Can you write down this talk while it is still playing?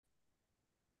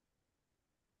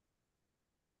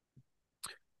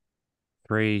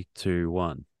Three, two,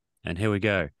 one. And here we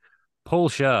go. Paul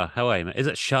Scharre, how are you, man? Is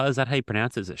it Scharre? Is that how you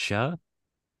pronounce it? Is it Scharre?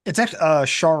 It's actually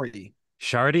Shari.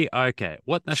 Shardy? Okay.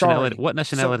 What nationality? Shari. What So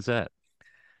nationality is that?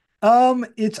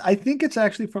 it's I think it's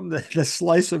actually from the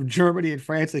slice of Germany and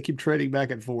France that keep trading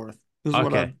back and forth. This is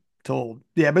what Okay. I'm told.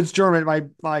 Yeah, but it's German.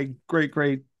 My great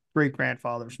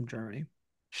grandfather's from Germany.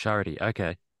 Shardy.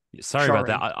 Okay. Sorry about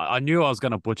that. Shari. I knew I was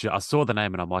going to butcher. I saw the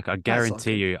name and I'm like, I That's all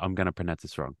guarantee good. you I'm going to pronounce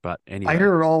this wrong. But I anyway,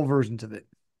 hear all versions of it.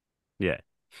 yeah.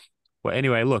 Well,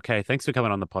 anyway, look, hey, thanks for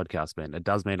coming on the podcast, man. It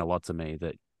does mean a lot to me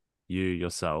that you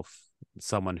yourself,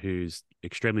 someone who's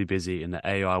extremely busy in the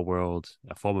AI world,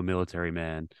 a former military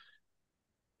man,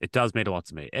 it does mean a lot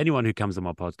to me. Anyone who comes on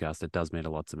my podcast, it does mean a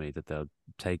lot to me that they'll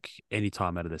take any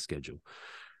time out of their schedule.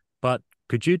 But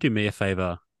could you do me a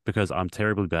favor? Because I'm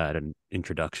terribly bad in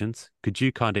introductions. Could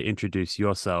you kind of introduce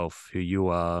yourself, who you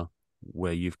are,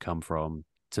 where you've come from,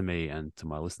 to me and to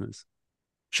my listeners?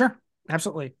 Sure,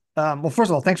 absolutely. Well,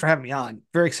 first of all, thanks for having me on.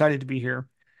 Very excited to be here.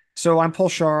 So I'm Paul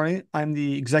Scharre. I'm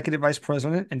the Executive Vice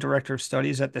President and Director of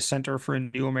Studies at the Center for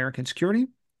New American Security.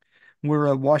 We're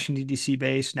a Washington, D.C.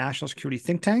 based national security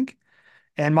think tank.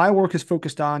 And my work is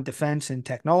focused on defense and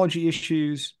technology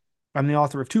issues. I'm the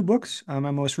author of two books. My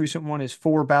most recent one is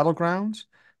Four Battlegrounds: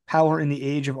 Power in the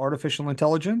Age of Artificial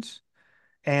Intelligence.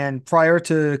 And prior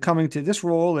to coming to this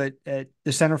role at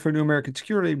the Center for New American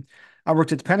Security, I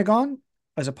worked at the Pentagon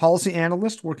as a policy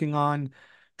analyst working on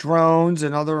drones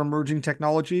and other emerging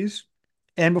technologies.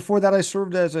 And before that, I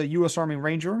served as a U.S. Army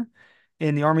Ranger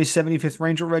in the Army's 75th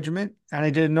Ranger Regiment. And I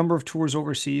did a number of tours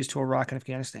overseas to Iraq and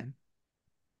Afghanistan.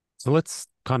 So let's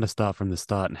kind of start from the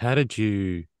start. And how did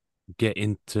you get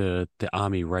into the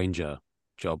Army Ranger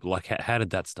job? Like, how did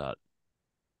that start?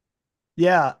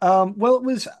 Yeah. Well, it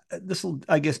was, this will,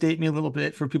 I guess, date me a little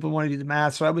bit for people who want to do the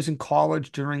math. So I was in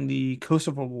college during the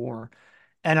Kosovo War.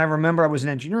 And I remember I was an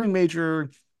engineering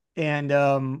major and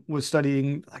was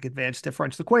studying like advanced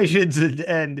differential equations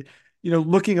and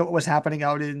looking at what was happening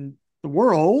out in the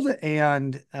world.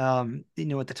 And, at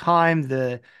the time,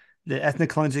 the ethnic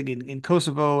cleansing in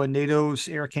Kosovo and NATO's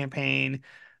air campaign.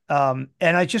 And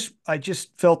I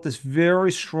just felt this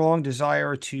very strong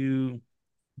desire to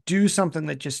do something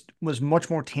that just was much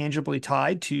more tangibly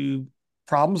tied to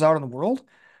problems out in the world.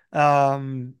 I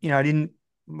didn't,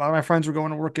 a lot of my friends were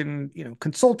going to work in,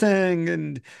 consulting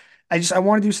and I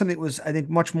wanted to do something that was, I think,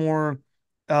 much more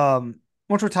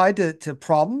tied to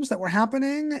problems that were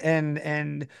happening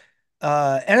and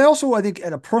I also, I think,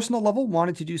 at a personal level,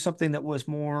 wanted to do something that was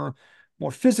more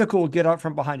physical, get out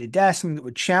from behind a desk, something that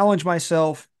would challenge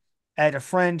myself. I had a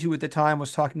friend who at the time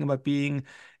was talking about being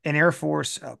an Air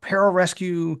Force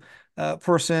pararescue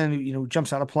person who,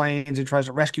 jumps out of planes and tries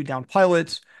to rescue down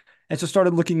pilots. And so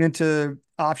started looking into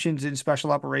options in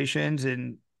special operations.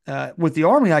 And with the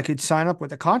Army, I could sign up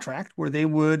with a contract where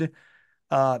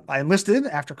I enlisted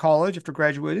after college, after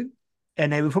graduated,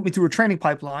 and they would put me through a training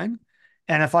pipeline.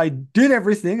 And if I did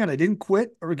everything and I didn't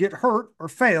quit or get hurt or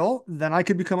fail, then I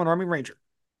could become an Army Ranger.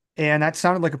 And that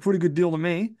sounded like a pretty good deal to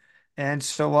me. And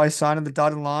so I signed on the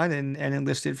dotted line and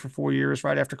enlisted for 4 years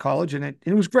right after college. And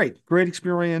it was great, great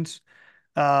experience.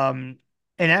 Um,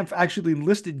 and I've actually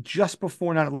enlisted just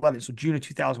before 9/11, so June of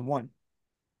 2001.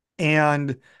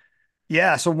 And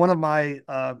yeah, so one of my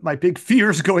big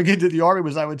fears going into the army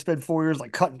was I would spend 4 years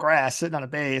like cutting grass, sitting on a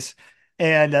base,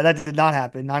 and that did not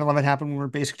happen. 9/11 happened when we were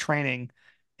in basic training,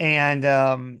 and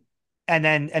and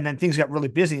then things got really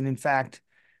busy. And in fact,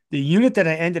 the unit that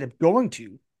I ended up going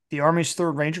to, the Army's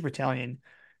Third Ranger Battalion,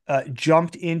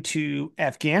 jumped into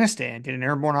Afghanistan, did an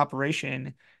airborne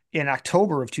operation in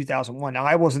October of 2001. Now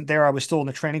I wasn't there; I was still in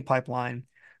the training pipeline,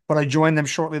 but I joined them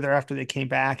shortly thereafter they came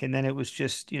back, and then it was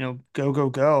just, go, go,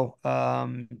 go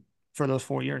for those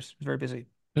 4 years. It was very busy.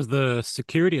 Because the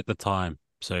security at the time,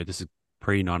 so this is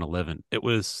pre 9/11, it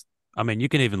was, I mean, you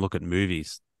can even look at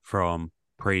movies from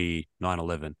pre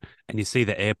 9/11 and you see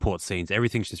the airport scenes.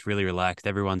 Everything's just really relaxed.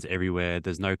 Everyone's everywhere.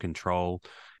 There's no control.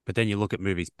 But then you look at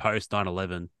movies post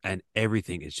 9/11 and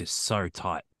everything is just so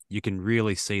tight. You can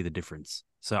really see the difference.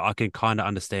 So I can kind of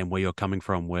understand where you're coming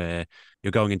from, where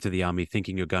you're going into the army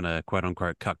thinking you're going to quote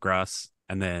unquote cut grass.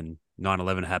 And then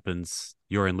 9/11 happens,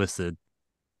 you're enlisted,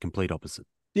 complete opposite.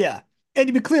 Yeah. And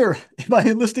to be clear, my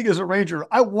enlisting as a ranger,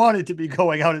 I wanted to be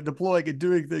going out and deploying and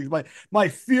doing things. My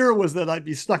fear was that I'd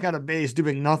be stuck on a base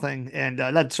doing nothing, and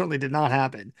that certainly did not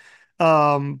happen.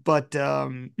 But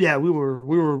yeah, we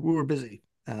were busy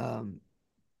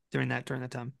during that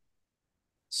time.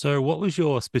 So, what was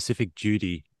your specific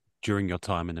duty during your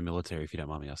time in the military, if you don't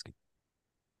mind me asking?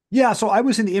 Yeah, so I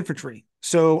was in the infantry.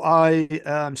 So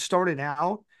I started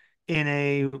out in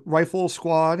a rifle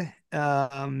squad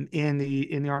in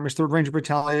the Army's Third Ranger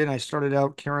Battalion. I started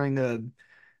out carrying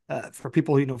for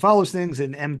people who follows things,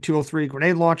 an M203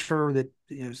 grenade launcher that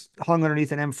hung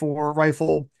underneath an M4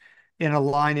 rifle in a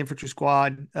line infantry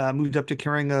squad. Moved up to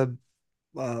carrying a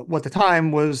what at the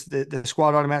time was the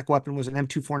squad automatic weapon was an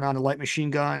M249, a light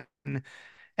machine gun.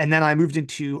 And then I moved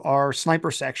into our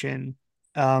sniper section.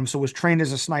 So was trained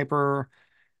as a sniper,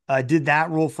 did that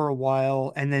role for a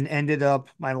while, and then ended up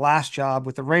my last job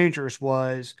with the Rangers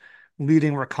was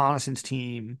leading reconnaissance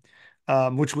team,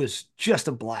 which was just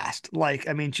a blast. Like,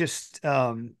 I mean, just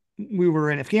we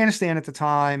were in Afghanistan at the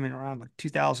time and around like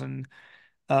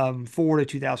 2004 to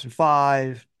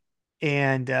 2005,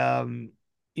 and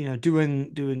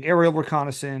doing aerial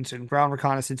reconnaissance and ground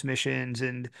reconnaissance missions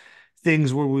and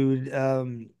things where we would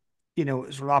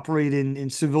sort of operate in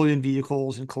civilian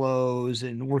vehicles and clothes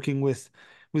and working with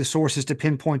sources to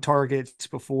pinpoint targets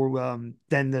before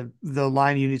then the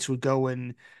line units would go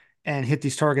and hit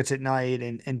these targets at night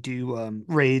and do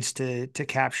raids to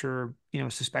capture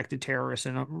suspected terrorists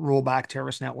and roll back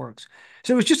terrorist networks.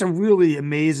 So it was just a really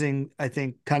amazing, I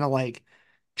think, kind of like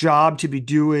job to be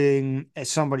doing as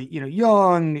somebody,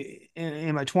 young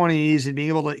in my 20s and being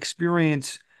able to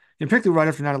experience, and particularly right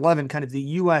after 9/11, kind of the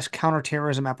US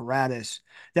counterterrorism apparatus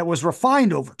that was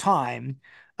refined over time,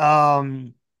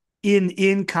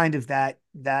 in kind of that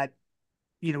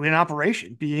in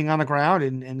operation, being on the ground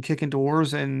and kicking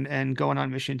doors and going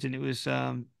on missions. And it was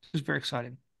very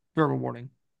exciting, very rewarding.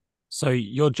 So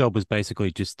your job was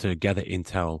basically just to gather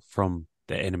intel from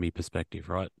the enemy perspective,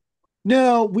 right?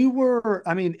 No,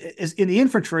 I mean, as in the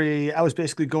infantry, I was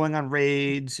basically going on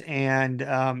raids and,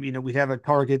 we'd have a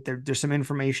target. There's some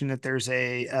information that there's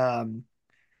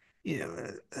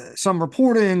some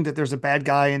reporting that there's a bad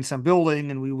guy in some building,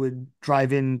 and we would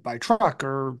drive in by truck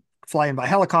or fly in by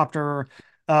helicopter,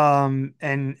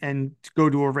 and go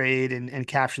to a raid and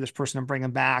capture this person and bring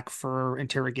him back for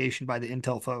interrogation by the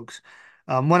intel folks.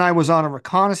 When I was on a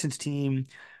reconnaissance team,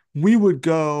 we would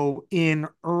go in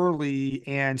early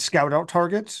and scout out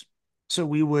targets. So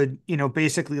we would,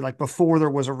 basically like before there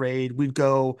was a raid, we'd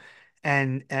go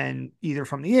and either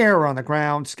from the air or on the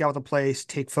ground, scout the place,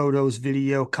 take photos,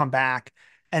 video, come back,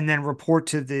 and then report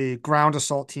to the ground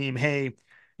assault team, hey,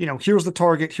 here's the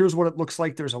target, here's what it looks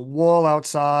like. There's a wall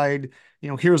outside,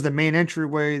 here's the main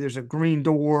entryway, there's a green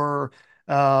door.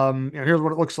 Here's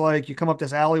what it looks like. You come up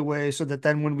this alleyway so that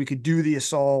then when we could do the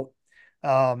assault,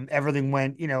 everything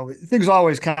went, things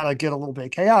always kind of get a little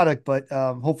bit chaotic, but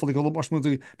hopefully go a little more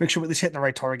smoothly, make sure we're at least hitting the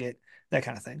right target, that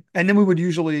kind of thing. And then we would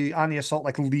usually on the assault,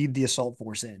 like lead the assault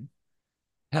force in.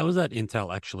 How was that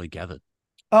intel actually gathered?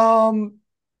 Um,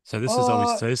 uh, So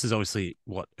this is obviously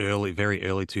what very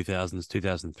early 2000s,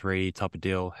 2003 type of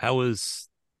deal. How was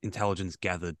intelligence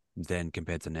gathered then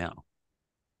compared to now?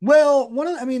 well,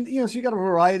 I mean, so you got a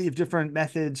variety of different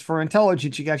methods for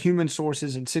intelligence. You got human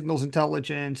sources and signals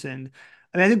intelligence. And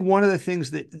I mean, I think one of the things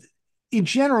that in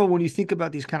general, when you think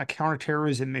about these kind of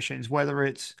counterterrorism missions, whether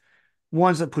it's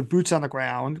ones that put boots on the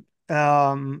ground,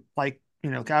 like,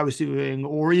 guy was doing,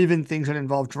 or even things that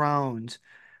involve drones,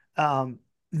 um,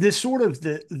 this sort of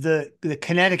the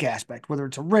kinetic aspect, whether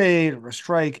it's a raid or a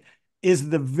strike, is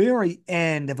the very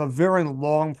end of a very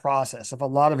long process of a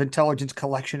lot of intelligence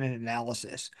collection and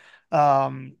analysis.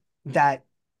 That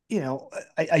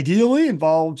ideally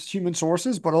involves human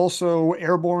sources, but also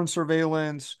airborne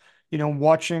surveillance.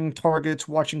 Watching targets,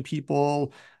 watching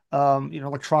people.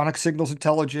 Electronic signals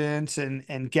intelligence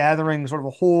and gathering sort of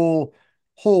a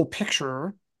whole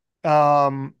picture.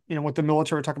 What the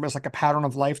military talk about is like a pattern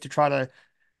of life to try to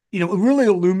really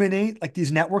illuminate like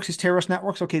these networks, these terrorist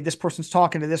networks. Okay, this person's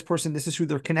talking to this person. This is who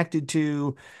they're connected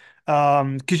to.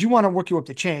 Because you want to work you up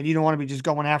the chain. You don't want to be just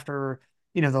going after,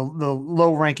 the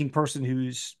low ranking person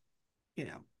who's, you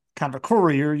know, kind of a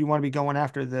courier. You want to be going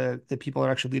after the people that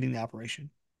are actually leading the operation.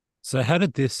 So how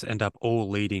did this end up all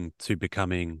leading to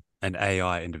becoming an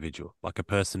AI individual, like a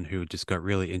person who just got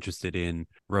really interested in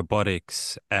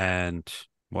robotics and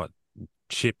what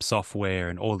chip software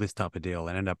and all this type of deal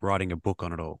and end up writing a book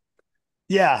on it all?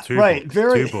 Yeah, Two right. books, two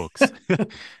Very, books.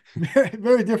 very,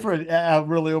 very different,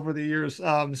 really over the years.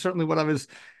 Certainly what I was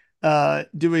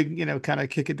doing, kind of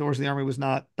kicking doors in the army was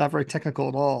not very technical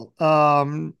at all.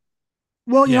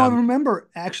 Well, Yeah, I remember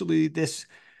actually this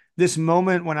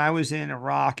moment when I was in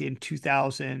Iraq in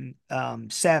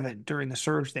 2007 during the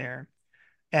surge there,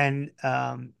 and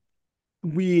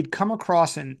we'd come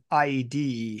across an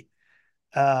IED,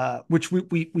 which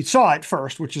we saw it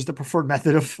first, which is the preferred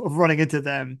method of running into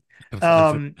them.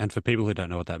 Um, and for people who don't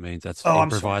know what that means, that's oh, I'm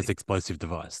improvised sorry. explosive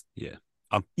device. Yeah.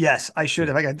 Yes, I should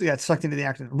Yeah. have. I got sucked into the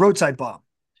accident. Roadside bomb.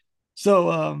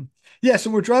 So yeah,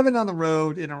 so we're driving down the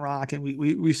road in Iraq and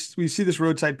we see this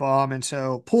roadside bomb and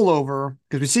so pull over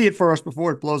because we see it first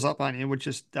before it blows up on you, which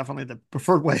is definitely the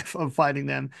preferred way of fighting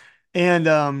them. And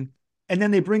um and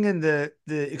then they bring in the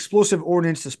explosive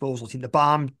ordnance disposal team, the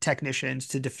bomb technicians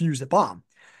to defuse the bomb.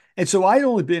 And so I'd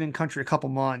only been in country a couple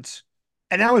months.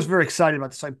 And I was very excited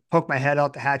about this. I poked my head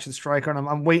out the hatch of the striker and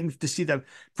I'm waiting to see the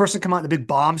person come out in the big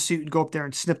bomb suit and go up there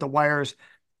and snip the wires.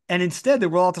 And instead, they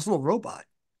roll out this little robot.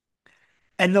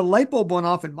 And the light bulb went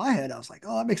off in my head. I was like,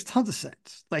 oh, that makes tons of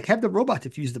sense. Like, have the robot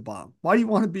defuse the bomb. Why do you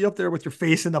want to be up there with your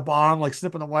face in the bomb, like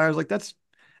snipping the wires? Like, that's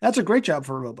a great job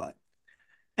for a robot.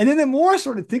 And then the more I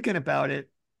started thinking about it,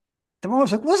 the more I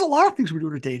was like, well, there's a lot of things we're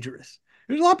doing are dangerous.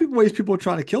 There's a lot of ways people are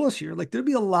trying to kill us here. Like, there'd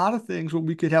be a lot of things where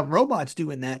we could have robots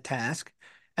doing that task,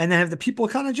 and then have the people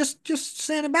kind of just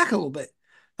standing back a little bit,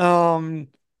 um,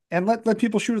 and let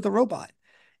people shoot at the robot.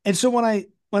 And so when I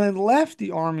left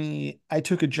the army, I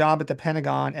took a job at the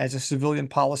Pentagon as a civilian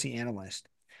policy analyst,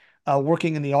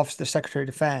 working in the Office of the Secretary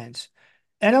of Defense,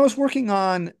 and I was working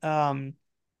on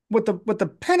what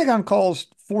the Pentagon calls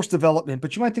force development,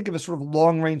 but you might think of as sort of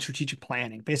long range strategic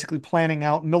planning, basically planning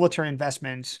out military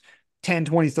investments 10,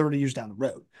 20, 30 years down the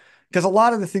road. Because a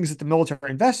lot of the things that the military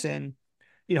invests in,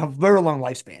 have very long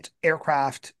lifespans.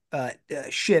 Aircraft,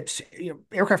 ships,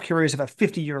 aircraft carriers have a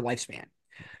 50-year lifespan.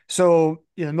 So,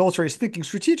 the military is thinking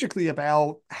strategically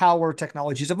about how our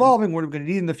technology is evolving, what are we going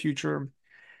to need in the future.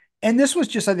 And this was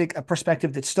just, I think, a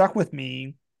perspective that stuck with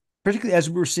me, particularly as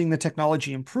we were seeing the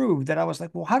technology improve, that I was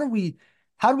like, well, how do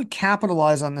we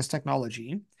capitalize on this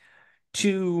technology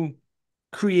to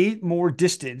create more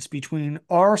distance between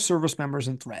our service members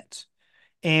and threats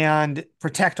and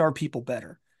protect our people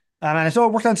better? And so I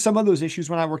worked on some of those issues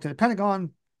when I worked in the Pentagon,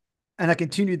 and I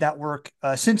continued that work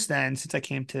since then, since I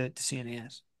came to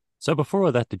CNAS. So before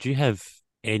all that, did you have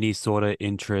any sort of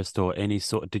interest or any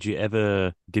sort, did you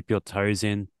ever dip your toes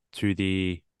in to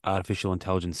the artificial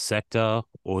intelligence sector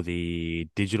or the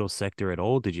digital sector at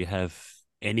all? Did you have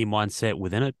any mindset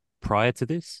within it prior to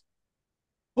this?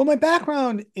 Well, my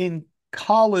background in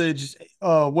college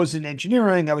was in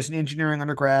engineering. I was an engineering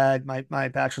undergrad. My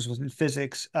bachelor's was in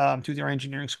physics through their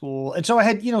engineering school, and so I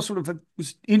had sort of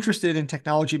was interested in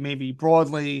technology maybe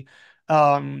broadly,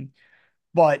 um,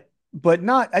 but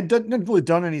not I didn't really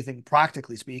done anything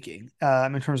practically speaking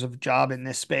in terms of a job in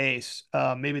this space.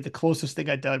 Maybe the closest thing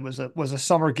I did was a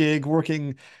summer gig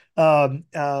working um,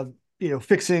 uh,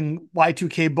 fixing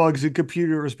Y2K bugs in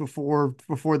computers before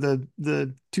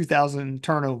the 2000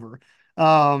 turnover.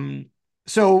 Um,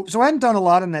 so I hadn't done a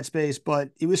lot in that space, but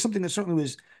it was something that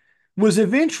certainly was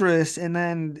of interest. And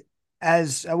then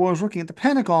as I was working at the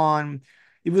Pentagon,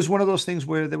 it was one of those things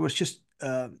where there was just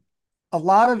a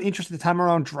lot of interest at the time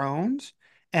around drones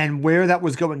and where that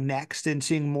was going next and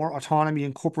seeing more autonomy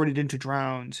incorporated into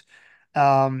drones.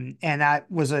 And that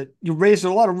was you raised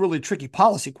a lot of really tricky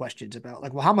policy questions about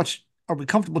like, well, how much are we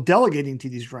comfortable delegating to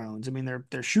these drones? I mean,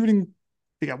 they're shooting,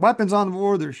 they got weapons on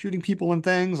board, they're shooting people and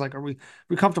things. Like, are we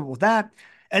comfortable with that?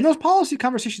 And those policy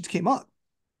conversations came up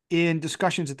in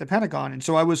discussions at the Pentagon. And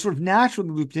so I was sort of naturally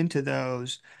looped into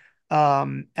those.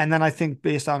 And then I think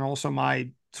based on also my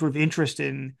sort of interest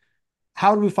in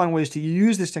how do we find ways to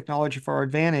use this technology for our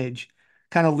advantage,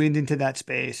 kind of leaned into that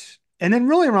space. And then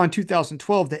really around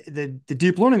 2012, the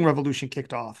deep learning revolution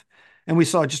kicked off. And we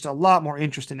saw just a lot more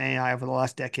interest in AI over the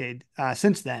last decade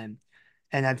since then.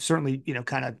 And I've certainly,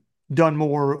 kind of done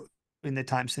more in the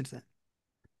time since then.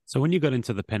 So when you got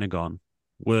into the Pentagon,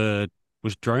 were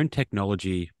was drone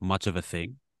technology much of a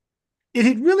thing? It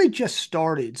had really just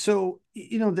started. So,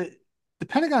 the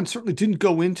Pentagon certainly didn't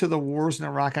go into the wars in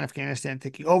Iraq and Afghanistan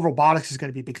thinking, oh, robotics is going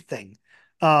to be a big thing.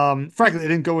 Frankly, they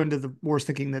didn't go into the wars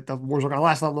thinking that the wars were going to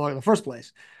last that long in the first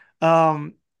place.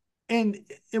 Um, and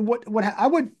what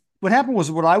happened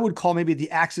was what I would call maybe the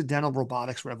accidental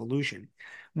robotics revolution,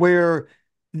 where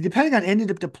the Pentagon ended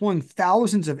up deploying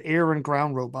thousands of air and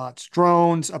ground robots,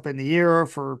 drones up in the air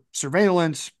for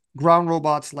surveillance, ground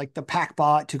robots like the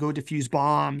PackBot to go defuse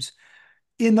bombs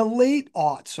in the late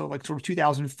aughts, so like sort of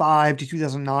 2005 to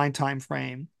 2009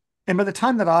 timeframe. And by the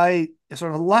time that I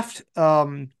sort of left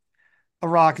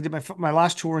Iraq and did my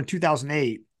last tour in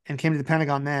 2008 and came to the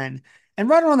Pentagon then, and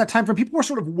right around that time frame, people were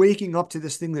sort of waking up to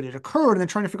this thing that had occurred and then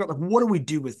trying to figure out like what do we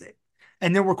do with it.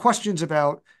 And there were questions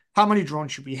about how many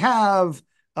drones should we have.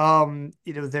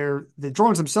 The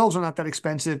drones themselves are not that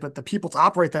expensive, but the people to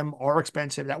operate them are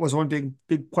expensive. That was one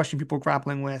big question people were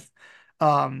grappling with.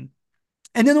 Um,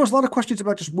 and then there was a lot of questions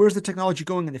about just where's the technology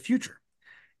going in the future.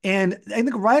 And I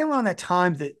think right around that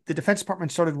time that the Defense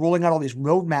Department started rolling out all these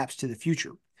roadmaps to the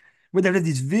future, where they had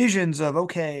these visions of,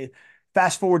 okay,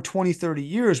 fast forward 20, 30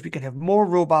 years, we can have more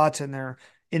robots and they're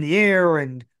in the air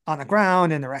and on the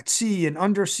ground, and they're at sea and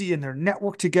undersea, and they're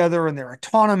networked together, and they're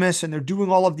autonomous, and they're doing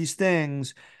all of these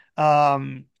things.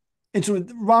 Um, and so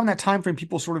around that time frame,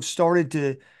 people sort of started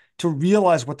to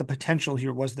realize what the potential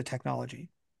here was, the technology.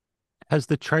 Has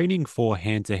the training for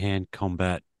hand-to-hand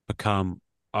combat become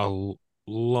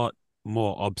lot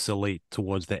more obsolete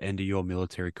towards the end of your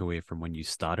military career from when you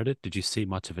started it? Did you see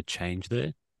much of a change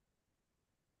there?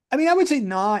 I mean, I would say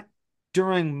not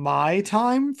during my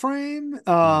time frame.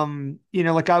 Mm,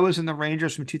 Like I was in the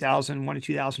Rangers from 2001 to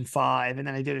 2005, and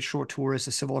then I did a short tour as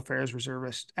a civil affairs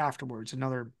reservist afterwards,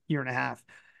 another year and a half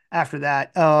after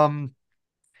that.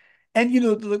 And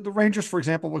the Rangers, for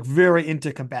example, look very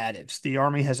into combatives. The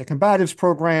Army has a combatives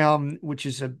program, which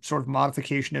is a sort of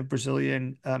modification of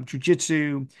Brazilian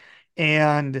jiu-jitsu.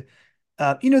 And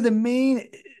the main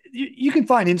you can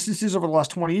find instances over the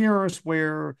last 20 years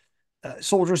where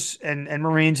soldiers and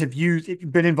Marines have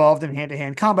been involved in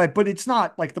hand-to-hand combat, but it's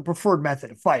not like the preferred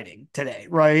method of fighting today,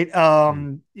 right?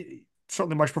 mm.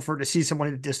 Certainly much prefer to see someone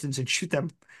at a distance and shoot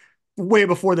them way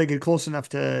before they get close enough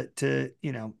to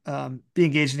be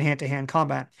engaged in hand-to-hand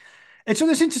combat. And so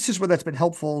there's instances where that's been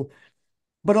helpful,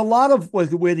 but a lot of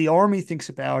the way the Army thinks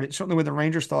about it, certainly the way the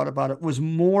Rangers thought about it, was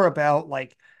more about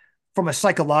like from a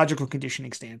psychological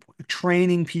conditioning standpoint,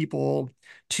 training people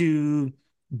to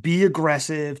be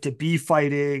aggressive, to be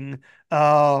fighting,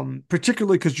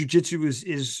 particularly because jujitsu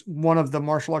is one of the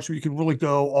martial arts where you can really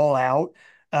go all out,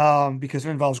 because it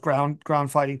involves ground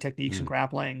fighting techniques and Mm.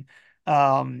 grappling.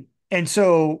 And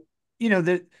so,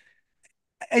 that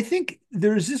I think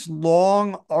there's this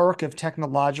long arc of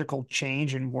technological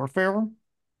change in warfare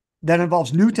that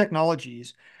involves new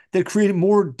technologies that create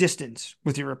more distance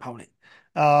with your opponent.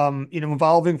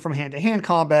 Evolving from hand-to-hand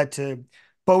combat to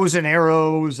bows and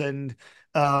arrows and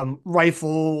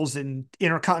rifles and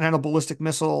intercontinental ballistic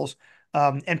missiles,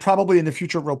 and probably in the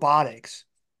future robotics.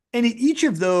 And in each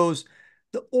of those,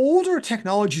 the older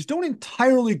technologies don't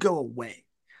entirely go away.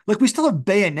 Like we still have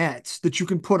bayonets that you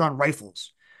can put on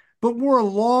rifles, but we're a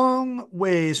long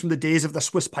ways from the days of the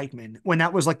Swiss pikeman when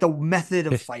that was like the method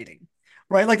of fighting,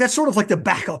 right? Like that's sort of like the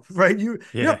backup, right? You're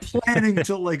Yeah. not planning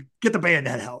to like get the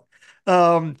bayonet out,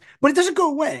 but it doesn't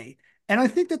go away. And I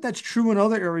think that that's true in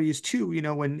other areas too.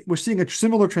 When we're seeing a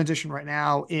similar transition right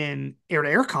now in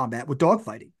air-to-air combat with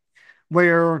dogfighting,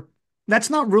 where that's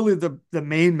not really the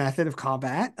main method of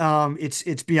combat.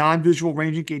 It's beyond visual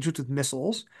range engagements with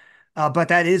missiles, but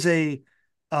that is a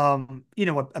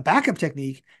backup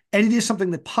technique, and it is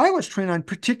something that pilots train on,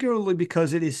 particularly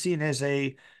because it is seen as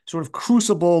a sort of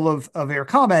crucible of air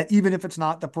combat, even if it's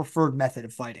not the preferred method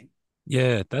of fighting.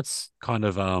 Yeah, that's kind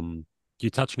of you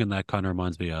touching on that kind of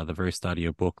reminds me of the very start of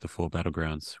your book, The Four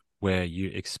Battlegrounds, where you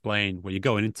explain where you're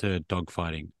going into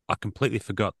dogfighting. I completely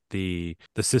forgot the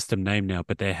system name now,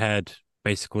 but they had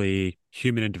basically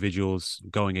human individuals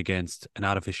going against an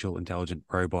artificial intelligent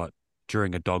robot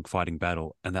during a dogfighting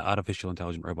battle, and the artificial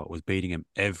intelligent robot was beating him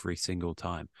every single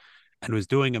time and was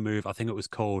doing a move. I think it was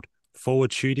called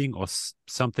forward shooting or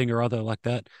something or other like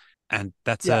that. And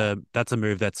Yeah. that's a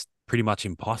move that's pretty much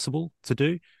impossible to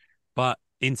do. But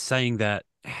in saying that,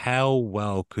 how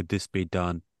well could this be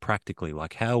done practically?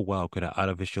 Like, how well could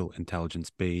artificial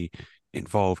intelligence be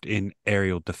involved in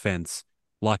aerial defense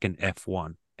like an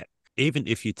F1? Even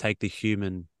if you take the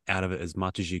human out of it as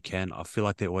much as you can, I feel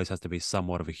like there always has to be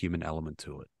somewhat of a human element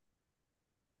to it.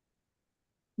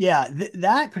 Yeah,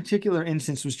 that particular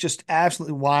instance was just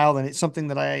absolutely wild, and it's something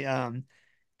that I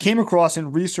came across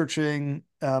in researching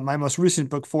my most recent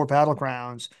book, Four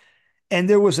Battlegrounds. And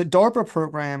there was a DARPA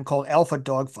program called Alpha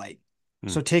Dogfight. Hmm.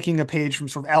 So taking a page from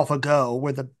sort of Alpha Go,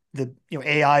 where the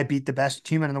AI beat the best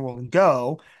human in the world in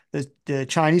Go, the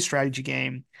Chinese strategy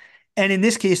game. And in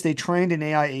this case, they trained an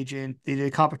AI agent. They did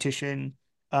a competition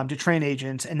to train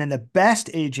agents, and then the best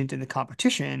agent in the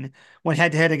competition went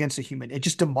head to head against a human. It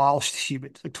just demolished the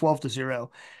human, like 12-0.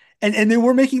 And they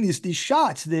were making these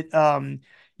shots that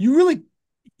you really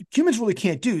humans really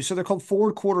can't do. So they're called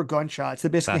forward quarter gunshots.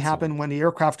 That basically That's the one. happen when the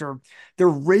aircraft they're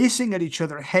racing at each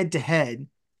other head to head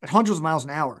at hundreds of miles an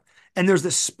hour. And there's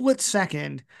this split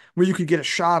second where you could get a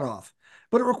shot off.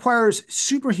 But it requires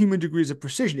superhuman degrees of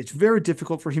precision. It's very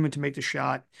difficult for a human to make the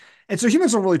shot. And so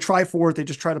humans don't really try for it. They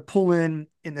just try to pull in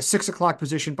the 6 o'clock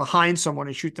position behind someone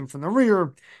and shoot them from the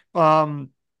rear.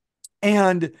 Um,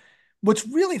 and what's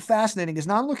really fascinating is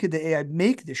not only could the AI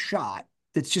make the shot,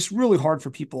 that's just really hard for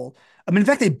people. I mean, in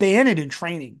fact, they ban it in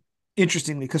training,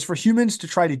 interestingly, because for humans to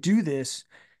try to do this,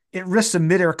 it risks a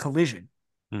midair collision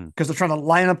Hmm. because they're trying to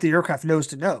line up the aircraft nose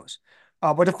to nose.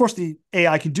 But of course, the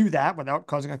AI can do that without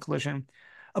causing a collision.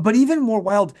 But even more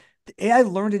wild, the AI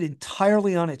learned it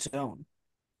entirely on its own.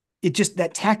 it just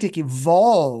that tactic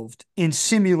evolved in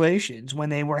simulations when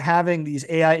they were having these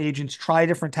AI agents try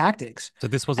different tactics, So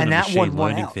this wasn't and a that machine one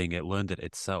won learning out. thing, it learned it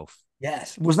itself.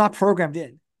 Yes, was not programmed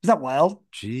in. Is that wild?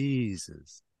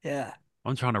 Jesus. Yeah.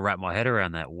 I'm trying to wrap my head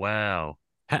around that. Wow.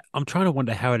 I'm trying to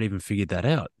wonder how it even figured that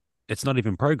out. It's not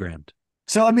even programmed.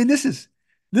 So I mean, this is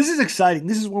exciting.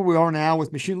 This is where we are now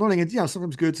with machine learning. It's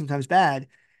sometimes good, sometimes bad.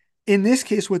 In this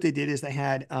case, what they did is they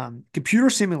had computer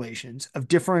simulations of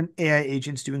different AI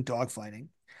agents doing dogfighting,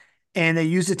 and they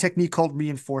used a technique called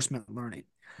reinforcement learning,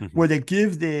 Hmm. where they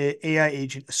give the AI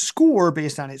agent a score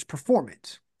based on its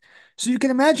performance. So you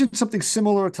can imagine something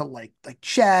similar to like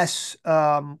chess,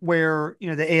 where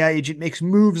the AI agent makes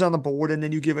moves on the board, and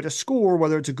then you give it a score,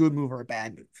 whether it's a good move or a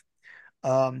bad move.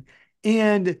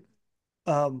 And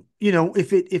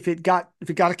if it got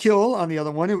a kill on the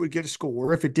other one, it would get a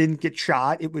score. If it didn't get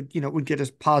shot, it would get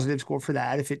a positive score for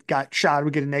that. If it got shot, it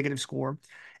would get a negative score.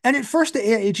 And at first, the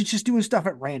AI agent's just doing stuff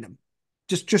at random,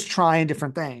 just trying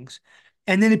different things.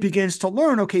 And then it begins to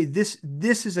learn, okay, this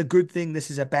is a good thing,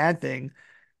 this is a bad thing,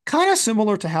 kind of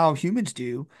similar to how humans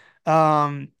do,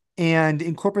 um, and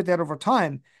incorporate that over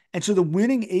time. And so the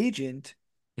winning agent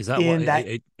Is that what in that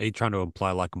are you trying to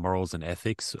imply like morals and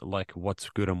ethics, like what's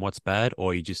good and what's bad,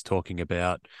 or are you just talking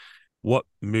about what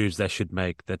moves they should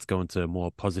make that's going to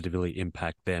more positively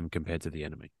impact them compared to the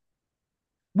enemy?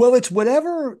 Well, it's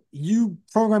whatever you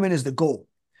program in as the goal.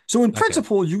 So in Okay.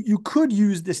 principle, you could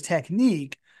use this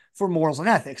technique for morals and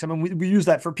ethics. I mean, we use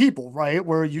that for people, right?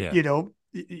 Where Yeah. you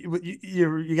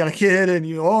got a kid and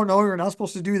oh no, you're not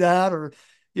supposed to do that, or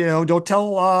don't tell a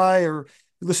lie, or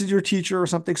listen to your teacher or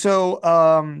something. So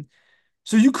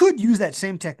you could use that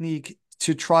same technique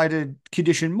to try to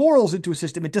condition morals into a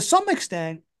system. And to some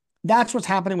extent, that's what's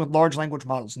happening with large language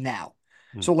models now.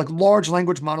 Mm. So like large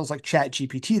language models like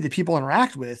ChatGPT that people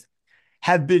interact with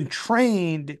have been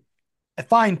trained,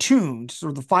 fine-tuned.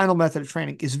 So the final method of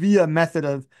training is via a method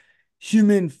of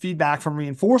human feedback from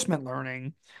reinforcement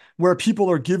learning, where people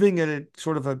are giving it a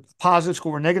sort of a positive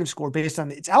score or negative score based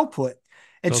on its output.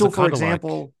 And So is so, it for kind of like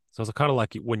example, so is it kind of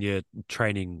like when you're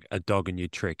training a dog and you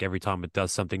trick every time it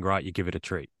does something right, you give it a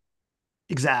treat.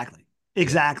 exactly. Yeah.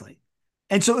 Exactly.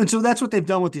 And so that's what they've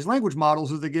done with these language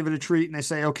models is they give it a treat and they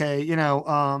say, okay,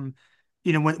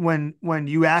 when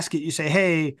you ask it, you say,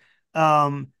 hey,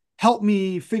 help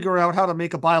me figure out how to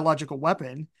make a biological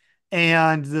weapon.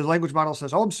 And the language model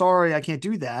says, oh, I'm sorry, I can't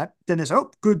do that. Then they say,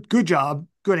 oh, good job,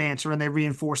 good answer, and they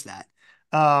reinforce that.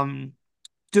 Um,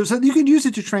 so you can use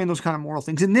it to train those kind of moral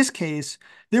things. In this case,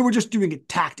 they were just doing it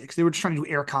tactics. They were just trying to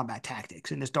do air combat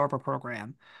tactics in this DARPA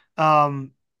program.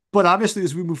 Um, but obviously,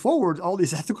 as we move forward, all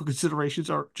these ethical considerations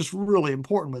are just really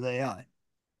important with AI.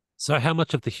 So how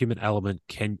much of the human element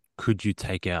could you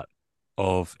take out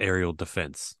of aerial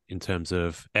defense in terms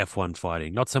of F1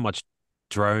 fighting? Not so much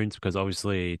drones, because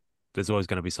obviously there's always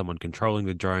going to be someone controlling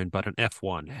the drone, but an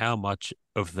F1, how much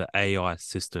of the AI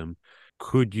system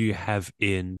could you have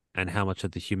in and how much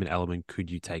of the human element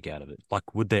could you take out of it?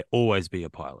 Like, would there always be a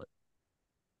pilot?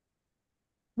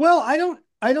 Well,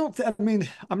 I mean,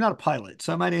 I'm not a pilot,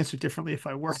 so I might answer differently if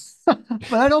I were,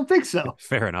 but I don't think so.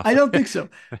 Fair I enough. don't think so.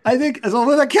 I think, as long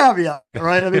with a caveat,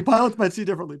 right? I mean, pilots might see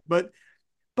differently, but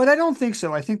I don't think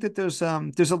so. I think that there's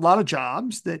a lot of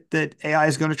jobs that AI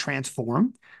is going to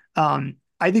transform.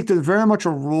 I think there's very much a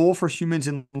role for humans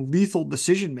in lethal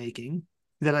decision making.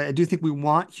 That I do think we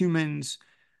want humans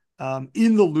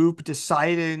in the loop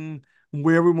deciding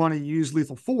where we want to use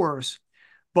lethal force.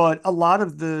 But a lot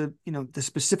of the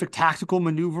specific tactical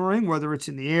maneuvering, whether it's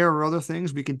in the air or other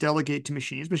things, we can delegate to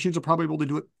machines. Machines are probably able to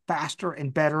do it faster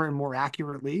and better and more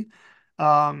accurately.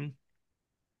 Um,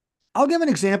 I'll give an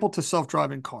example to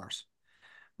self-driving cars,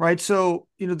 right? So,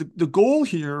 the goal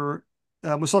here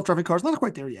with self-driving cars, not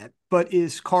quite there yet, but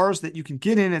is cars that you can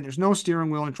get in and there's no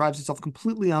steering wheel and it drives itself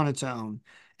completely on its own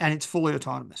and it's fully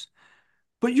autonomous.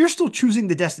 But you're still choosing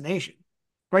the destination,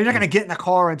 right? You're not Mm. going to get in a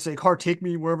car and say, car, take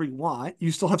me wherever you want.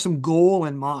 You still have some goal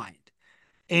in mind.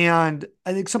 And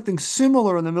I think something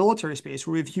similar in the military space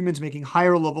where we have humans making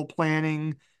higher level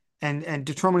planning and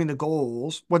determining the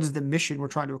goals. What is the mission we're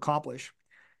trying to accomplish?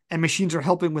 And machines are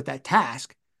helping with that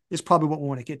task is probably what we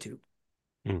want to get to.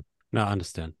 Mm. No, I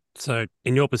understand. So,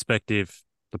 in your perspective,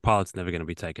 the pilot's never going to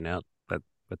be taken out.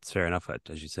 That's fair enough.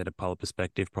 As you said, a pilot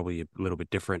perspective, probably a little bit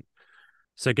different.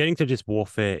 So, getting to just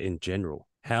warfare in general,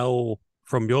 how,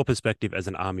 from your perspective as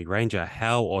an army ranger,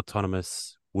 how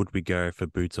autonomous would we go for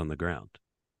boots on the ground?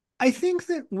 I think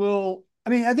that I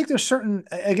mean, I think there's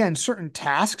certain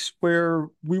tasks where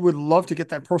we would love to get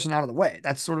that person out of the way.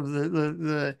 That's sort of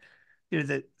the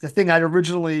thing I'd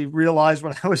originally realized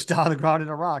when I was down on the ground in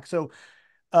Iraq. So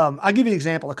I'll give you an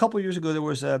example. A couple of years ago, there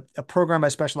was a program by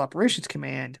Special Operations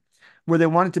Command where they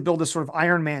wanted to build a sort of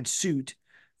Iron Man suit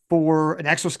for an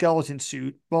exoskeleton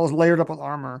suit, well as layered up with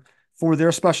armor for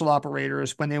their special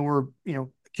operators when they were,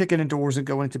 kicking in doors and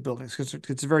going into buildings because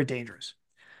it's very dangerous.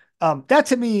 That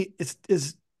to me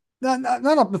is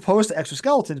not opposed to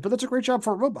exoskeletons, but that's a great job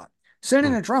for a robot. Send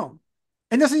in Mm. a drone.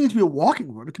 It doesn't need to be a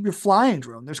walking drone. It can be a flying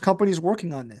drone. There's companies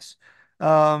working on this.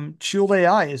 Shield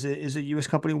AI is a U.S.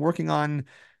 company working on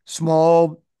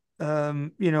small,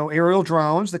 aerial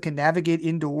drones that can navigate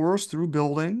indoors through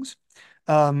buildings,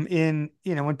 in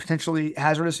potentially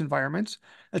hazardous environments.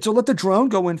 And so let the drone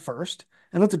go in first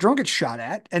and let the drone get shot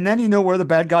at, and then you know where the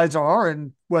bad guys are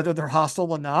and whether they're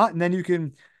hostile or not, and then you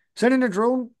can send in a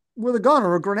drone with a gun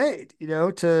or a grenade,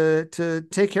 to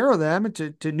take care of them and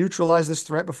to neutralize this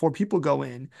threat before people go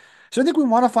in. So I think we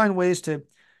want to find ways to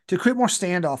create more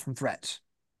standoff from threats.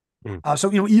 Mm.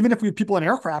 So even if we have people in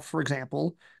aircraft, for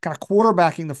example, kind of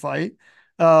quarterbacking the fight,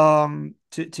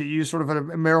 to use sort of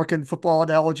an American football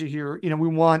analogy here, we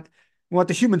want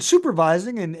the human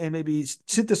supervising and maybe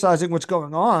synthesizing what's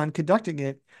going on, conducting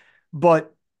it,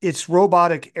 but it's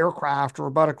robotic aircraft or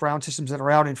robotic ground systems that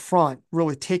are out in front,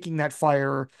 really taking that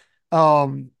fire,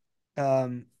 um,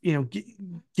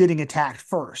 getting attacked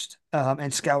first,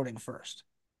 and scouting first.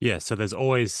 Yeah, so there's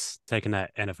always, taking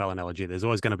that NFL analogy, there's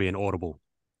always going to be an audible,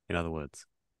 in other words.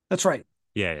 That's right.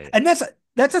 Yeah, yeah, And that's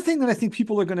a thing that I think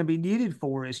people are going to be needed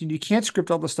for is you can't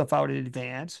script all this stuff out in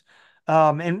advance.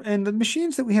 And the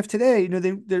machines that we have today,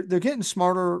 they're getting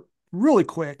smarter really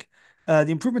quick. The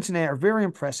improvements in AI are very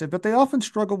impressive, but they often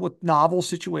struggle with novel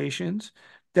situations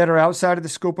that are outside of the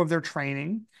scope of their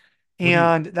training. What do you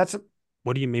And that's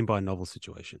what do you mean by novel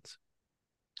situations?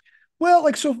 well,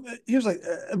 like so. Here's like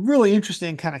a really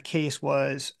interesting kind of case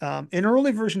was an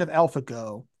early version of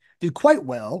AlphaGo did quite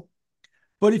well,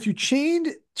 but if you change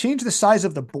the size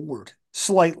of the board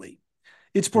slightly,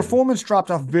 its Hmm. performance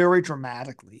dropped off very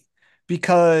dramatically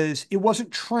because it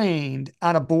wasn't trained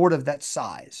on a board of that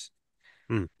size.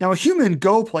 Mm. Now, a human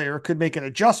Go player could make an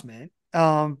adjustment,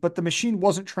 but the machine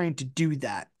wasn't trained to do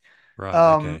that. Right,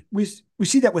 Um, okay. we we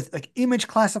see that with like image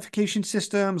classification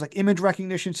systems, like image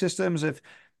recognition systems. If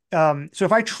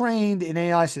I trained an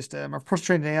AI system or first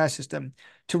trained an AI system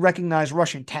to recognize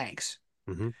Russian tanks,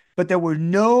 Hmm. but there were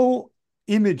no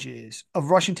images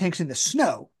of Russian tanks in the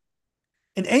snow,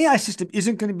 an AI system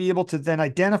isn't going to be able to then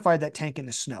identify that tank in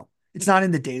the snow. It's not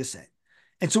in the data set.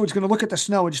 And so it's going to look at the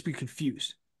snow and just be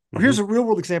confused. Or Hmm. here's a real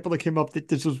world example that came up that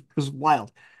this was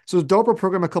wild. So a developer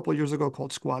program a couple of years ago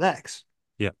called Squad X.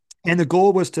 Yeah. And the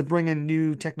goal was to bring in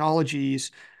new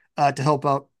technologies to help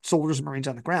out soldiers and Marines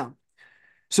on the ground.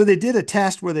 So they did a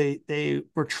test where they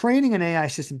were training an AI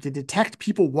system to detect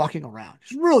people walking around.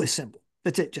 It's really simple.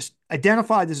 That's it. Just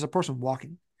identify this is a person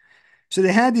walking. So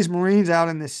they had these Marines out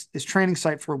in this training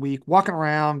site for a week, walking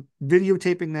around,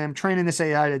 videotaping them, training this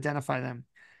AI to identify them.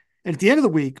 And at the end of the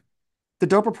week, the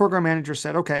Doper program manager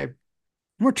said, okay,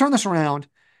 we're going to turn this around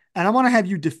and I want to have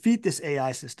you defeat this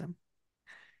AI system.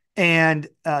 And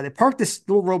they parked this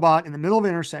little robot in the middle of an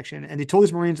intersection, and they told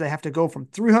these Marines they have to go from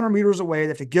 300 meters away. They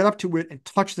have to get up to it and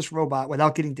touch this robot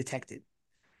without getting detected.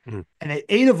 Mm. And at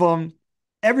 8 of them,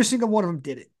 every single one of them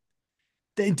did it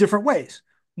in different ways.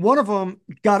 One of them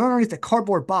got underneath a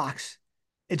cardboard box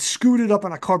and scooted up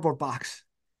on a cardboard box.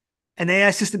 And the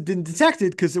AI system didn't detect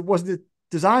it because it wasn't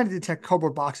designed to detect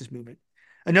cardboard boxes moving.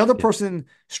 Another Yeah. person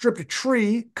stripped a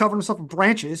tree, covered himself in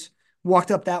branches,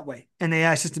 walked up that way, and the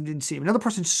AI system didn't see him. Another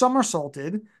person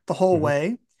somersaulted the whole Hmm.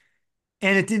 way,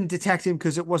 and it didn't detect him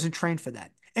because it wasn't trained for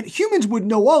that. And humans would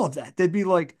know all of that. They'd be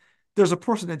like, "There's a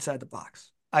person inside the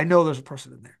box. I know there's a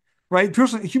person in there." Right?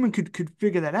 A human could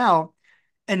figure that out,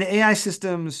 and the AI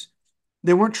systems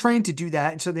they weren't trained to do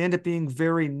that, and so they end up being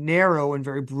very narrow and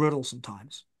very brittle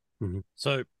sometimes. Hmm.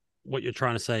 So what you're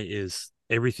trying to say is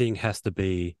everything has to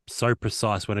be so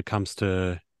precise when it comes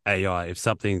to AI. If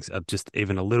something's just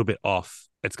even a little bit off,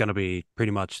 it's going to be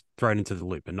pretty much thrown into the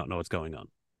loop and not know what's going on.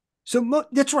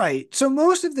 That's right. So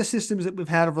most of the systems that we've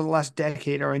had over the last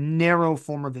decade are a narrow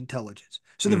form of intelligence.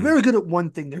 So they're Mm. very good at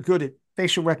one thing. They're good at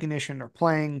facial recognition or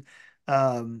playing,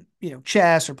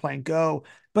 chess or playing Go,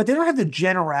 but they don't have the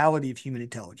generality of human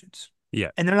intelligence,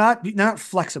 Yeah. and they're not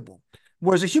flexible.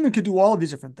 Whereas a human could do all of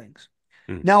these different things.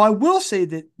 Mm. Now, I will say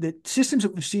that systems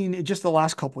that we've seen in just the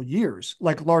last couple of years,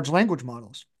 like large language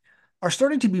models, are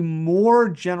starting to be more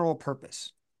general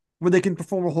purpose, where they can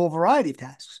perform a whole variety of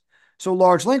tasks. So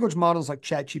large language models like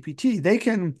ChatGPT, they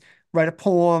can write a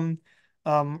poem,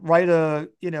 write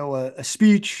a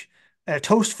speech, a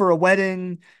toast for a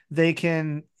wedding. They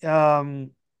can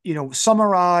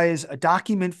summarize a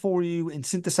document for you and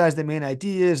synthesize the main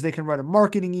ideas. They can write a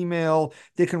marketing email.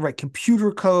 They can write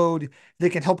computer code. They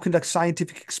can help conduct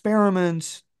scientific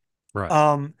experiments. Right.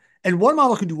 Um, and one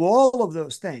model can do all of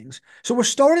those things. So we're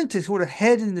starting to sort of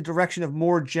head in the direction of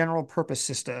more general purpose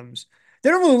systems. They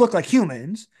don't really look like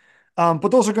humans, but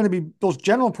those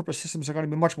general purpose systems are going to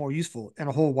be much more useful in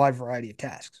a whole wide variety of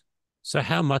tasks. So,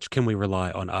 how much can we rely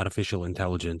on artificial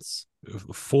intelligence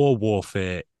for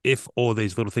warfare if all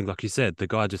these little things, like you said, the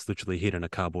guy just literally hid in a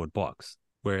cardboard box?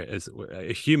 Whereas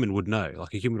a human would know,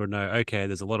 like a human would know, okay,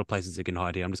 there's a lot of places it can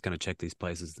hide here. I'm just going to check these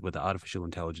places where the artificial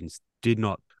intelligence did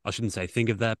not, I shouldn't say think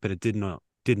of that, but it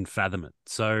didn't fathom it.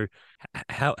 So,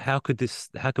 how could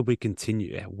we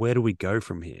continue? Where do we go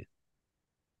from here?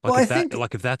 Well, I think,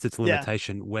 Like if that's its yeah.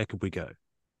 limitation, where could we go?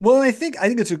 Well, I think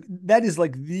that is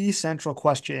like the central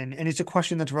question, and it's a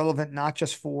question that's relevant not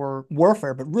just for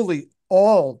warfare, but really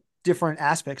all different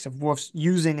aspects of what's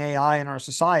using AI in our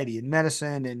society, in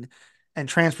medicine and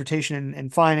transportation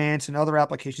and finance and other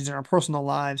applications in our personal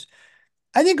lives.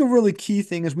 I think a really key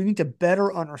thing is we need to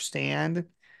better understand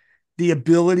the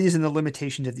abilities and the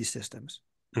limitations of these systems.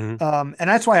 Hmm. And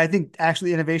that's why I think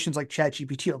actually innovations like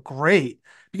ChatGPT are great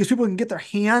because people can get their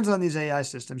hands on these AI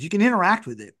systems. You can interact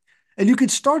with it and you can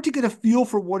start to get a feel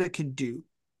for what it can do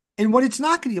and what it's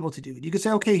not going to be able to do. You can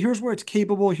say, okay, here's where it's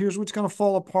capable. Here's what's going to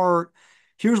fall apart.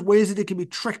 Here's ways that it can be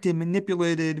tricked and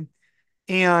manipulated.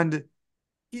 And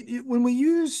when we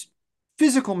use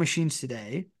physical machines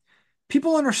today,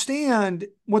 people understand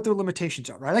what their limitations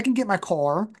are, right? I can get my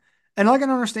car and I can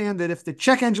understand that if the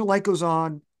check engine light goes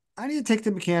on, I need to take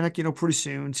the mechanic, pretty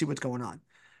soon, see what's going on.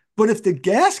 But if the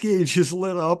gas gauge is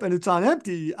lit up and it's on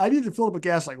empty, I need to fill up a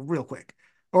gas like real quick,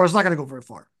 or it's not going to go very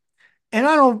far. And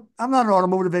I'm not an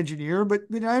automotive engineer, but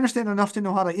I understand enough to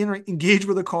know how to engage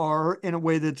with a car in a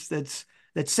way that's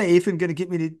safe and going to get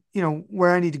me to,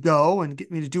 where I need to go and get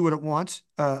me to do what it wants.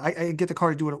 I get the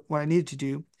car to do what I need it to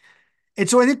do. And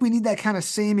so I think we need that kind of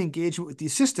same engagement with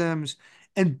these systems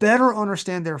and better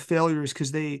understand their failures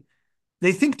because they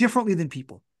think differently than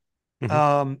people.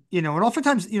 Hmm. And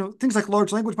oftentimes, things like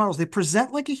large language models, they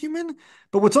present like a human,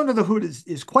 but what's under the hood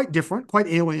is quite different, quite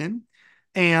alien.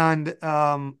 And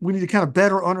we need to kind of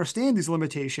better understand these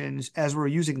limitations as we're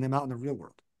using them out in the real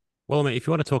world. Well, I mean, if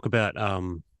you want to talk about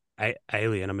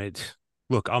Alien, I mean,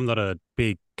 look, I'm not a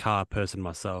big car person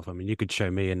myself. I mean, you could show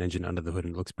me an engine under the hood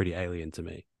and it looks pretty alien to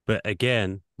me. But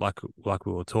again, like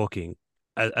we were talking,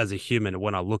 as a human,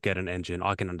 when I look at an engine,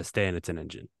 I can understand it's an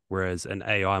engine. Whereas an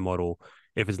AI model,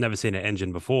 if it's never seen an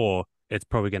engine before, it's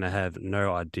probably going to have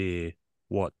no idea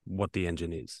what the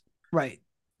engine is. Right.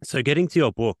 So, getting to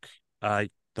your book, the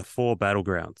four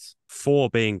battlegrounds, four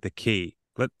being the key.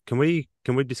 Can we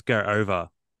just go over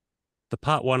the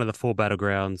part one of the four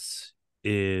battlegrounds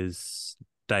is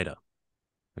data.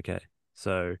 Okay.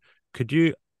 So could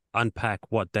you unpack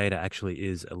what data actually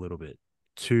is a little bit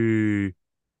to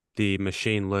the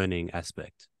machine learning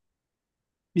aspect?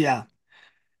 Yeah.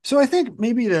 So I think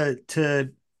maybe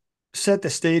to set the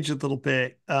stage a little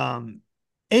bit,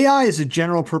 AI is a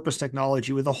general purpose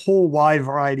technology with a whole wide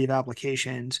variety of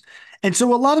applications. And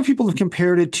so a lot of people have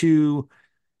compared it to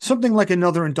something like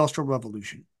another industrial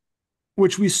revolution,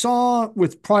 which we saw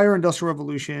with prior industrial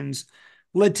revolutions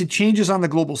led to changes on the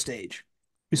global stage.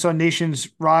 We saw nations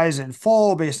rise and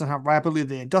fall based on how rapidly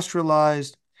they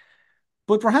industrialized.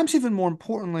 But perhaps even more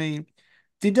importantly,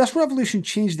 the Industrial Revolution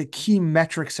changed the key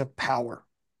metrics of power.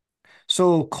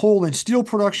 So coal and steel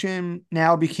production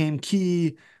now became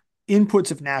key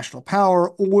inputs of national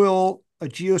power, oil, a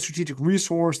geostrategic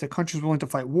resource that countries were willing to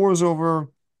fight wars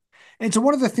over. And so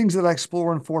one of the things that I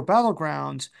explore in Four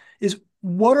Battlegrounds is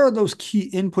what are those key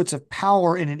inputs of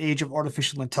power in an age of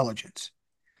artificial intelligence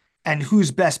and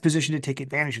who's best positioned to take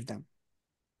advantage of them.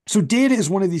 So data is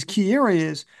one of these key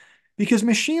areas because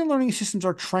machine learning systems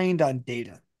are trained on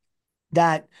data.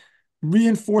 That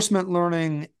reinforcement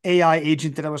learning AI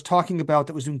agent that I was talking about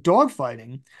that was doing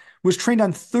dogfighting was trained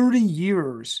on 30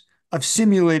 years of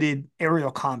simulated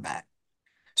aerial combat.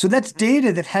 So that's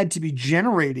data that had to be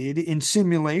generated in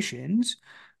simulations,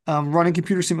 running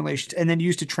computer simulations, and then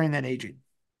used to train that agent.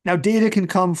 Now, data can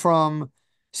come from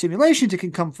simulations, it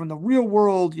can come from the real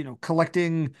world,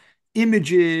 collecting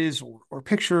images or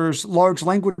pictures. Large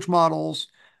language models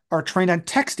are trained on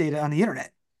text data on the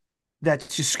internet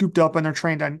that's just scooped up and they're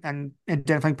trained on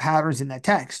identifying patterns in that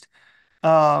text.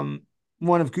 Um,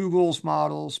 One of Google's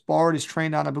models, BARD, is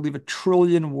trained on, I believe, 1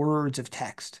 trillion words of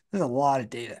text. There's a lot of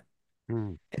data.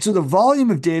 Hmm. And so the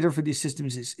volume of data for these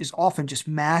systems is often just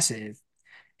massive.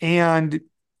 And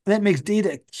that makes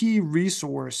data a key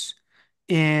resource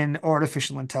in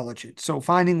artificial intelligence. So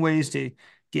finding ways to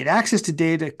get access to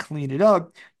data, clean it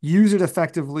up, use it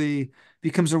effectively,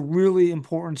 becomes a really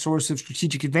important source of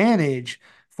strategic advantage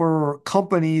for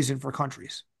companies and for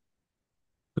countries.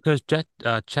 Because Chat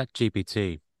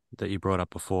GPT that you brought up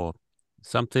before,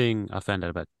 something I found out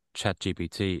about Chat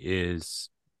GPT is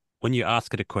when you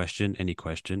ask it a question, any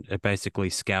question, it basically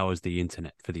scours the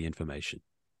internet for the information.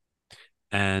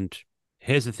 And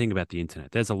here's the thing about the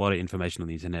internet. There's a lot of information on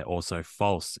the internet, also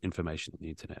false information on the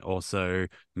internet, also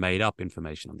made up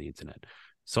information on the internet.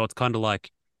 So it's kind of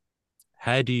like,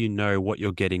 how do you know what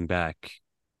you're getting back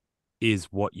is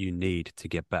what you need to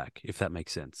get back, if that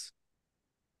makes sense?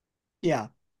 Yeah.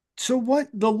 So what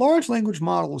the large language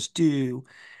models do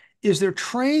is they're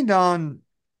trained on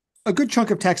a good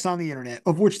chunk of text on the internet,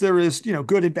 of which there is,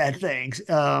 good and bad things,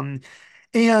 and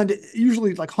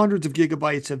usually like hundreds of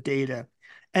gigabytes of data.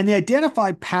 And they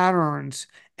identify patterns,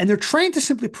 and they're trained to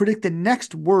simply predict the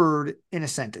next word in a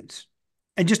sentence,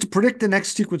 and just to predict the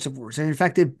next sequence of words. And in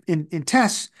fact, in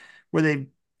tests where they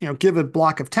give a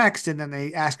block of text and then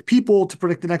they ask people to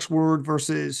predict the next word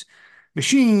versus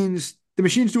machines, the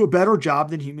machines do a better job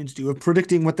than humans do of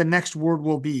predicting what the next word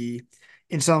will be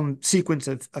in some sequence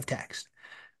of text.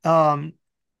 Um,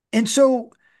 and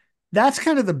so that's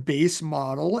kind of the base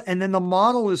model. And then the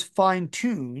model is fine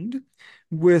tuned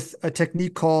with a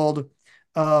technique called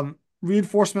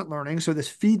reinforcement learning. So, this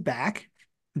feedback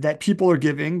that people are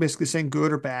giving, basically saying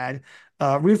good or bad,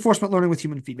 reinforcement learning with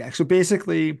human feedback. So,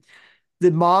 basically,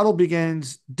 the model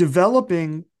begins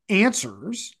developing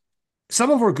answers. Some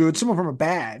of them are good, some of them are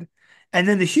bad. And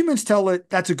then the humans tell it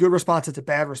that's a good response, it's a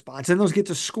bad response. And those get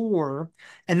to score.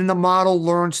 And then the model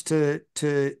learns to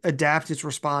adapt its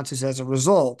responses as a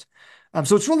result.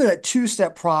 So it's really that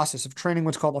two-step process of training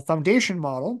what's called a foundation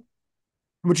model,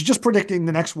 which is just predicting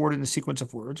the next word in a sequence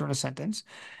of words or in a sentence,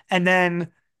 and then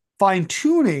fine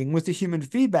tuning with the human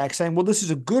feedback, saying, well, this is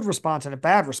a good response and a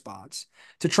bad response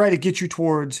to try to get you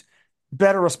towards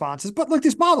better responses. But look,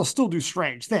 these models still do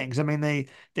strange things. I mean, they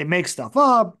make stuff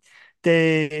up.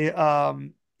 They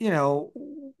will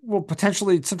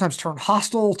potentially sometimes turn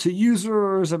hostile to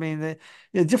users. I mean,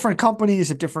 different companies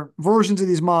have different versions of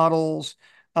these models.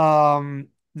 Famously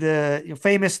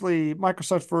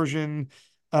Microsoft version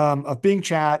of Bing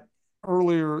Chat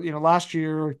earlier, last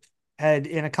year had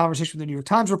in a conversation with the New York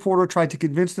Times reporter tried to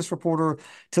convince this reporter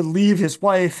to leave his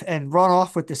wife and run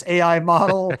off with this AI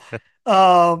model.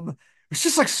 It's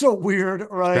just like so weird,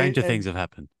 right? Stranger things And have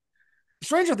happened.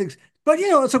 stranger things. But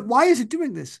it's like, why is it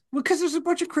doing this? Well, because there's a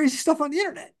bunch of crazy stuff on the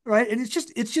internet, right? And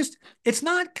it's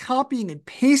not copying and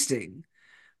pasting.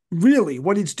 Really,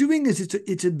 what it's doing is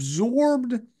it's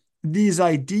absorbed these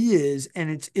ideas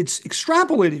and it's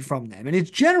extrapolated from them and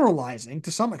it's generalizing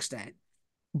to some extent.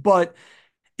 But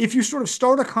if you sort of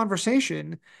start a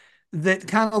conversation that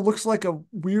kind of looks like a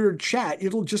weird chat,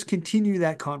 it'll just continue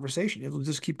that conversation. It'll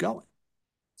just keep going.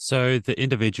 So the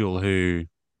individual who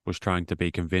was trying to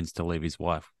be convinced to leave his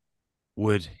wife,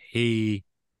 would he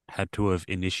had to have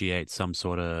initiate some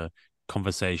sort of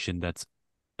conversation that's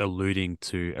alluding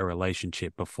to a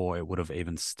relationship before it would have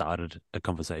even started a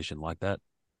conversation like that?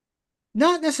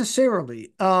 Not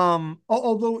necessarily.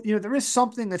 Although there is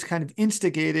something that's kind of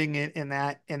instigating it in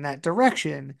that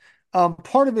direction.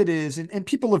 Part of it is, and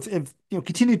people have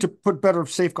continued to put better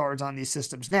safeguards on these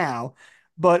systems now,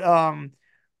 but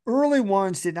early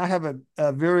ones did not have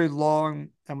a very long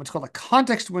what's called a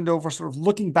context window for sort of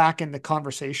looking back in the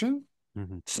conversation.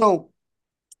 Hmm. So,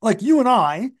 like you and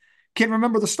I can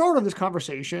remember the start of this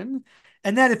conversation,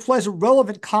 and that it applies a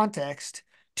relevant context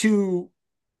to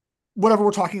whatever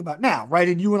we're talking about now, right?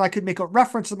 And you and I could make a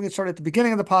reference to something that started at the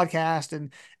beginning of the podcast,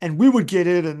 and we would get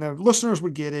it, and the listeners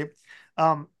would get it.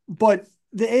 But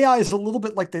the AI is a little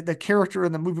bit like the character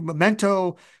in the movie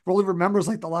Memento, who only remembers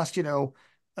like the last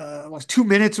 2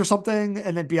 minutes or something,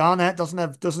 and then beyond that doesn't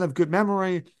have good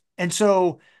memory, and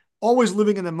so always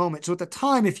living in the moment. So at the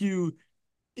time, if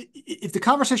the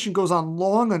conversation goes on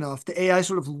long enough, the AI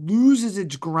sort of loses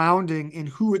its grounding in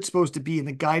who it's supposed to be and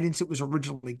the guidance it was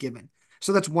originally given.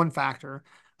 So that's one factor.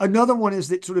 Another one is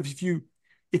that sort of if you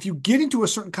get into a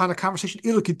certain kind of conversation,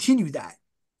 it'll continue that.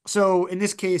 So in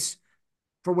this case,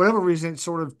 for whatever reason, it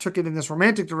sort of took it in this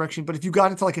romantic direction. But if you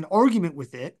got into like an argument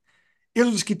with it,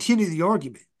 it'll just continue the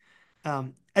argument.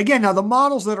 Again, now the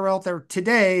models that are out there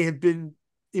today have been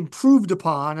improved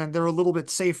upon, and they're a little bit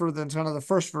safer than some of the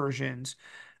first versions.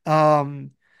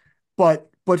 Um, but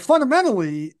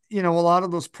fundamentally, a lot of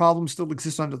those problems still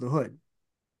exist under the hood.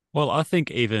 Well, I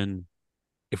think even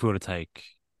if we were to take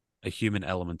a human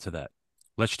element to that,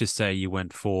 let's just say you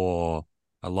went for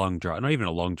a long drive, not even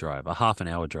a long drive, a half an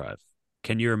hour drive.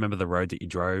 Can you remember the road that you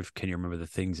drove? Can you remember the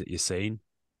things that you've seen?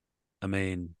 I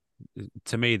mean,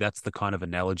 To me, that's the kind of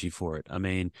analogy for it. I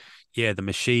mean, yeah, the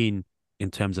machine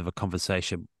in terms of a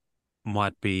conversation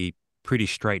might be pretty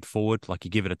straightforward. Like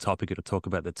you give it a topic, it'll talk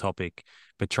about the topic,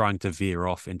 but trying to veer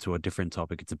off into a different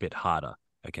topic, it's a bit harder.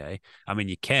 Okay. I mean,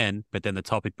 you can, but then the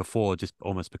topic before just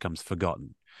almost becomes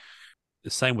forgotten. The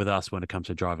same with us when it comes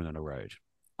to driving on a road.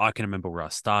 I can remember where I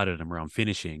started and where I'm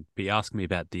finishing, but you ask me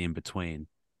about the in between,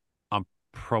 I'm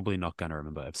probably not going to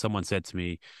remember. If someone said to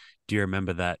me, "Do you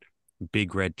remember that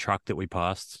big red truck that we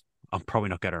passed?" I'm probably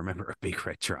not going to remember a big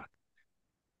red truck.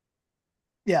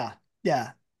 Yeah,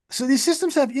 yeah. So these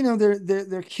systems have,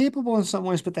 they're capable in some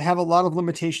ways, but they have a lot of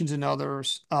limitations in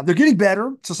others. They're getting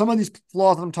better. So some of these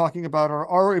flaws that I'm talking about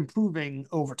are improving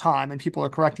over time, and people are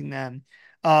correcting them.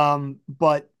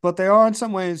 But they are in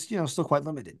some ways, still quite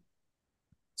limited.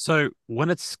 So when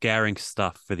it's scouring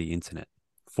stuff for the internet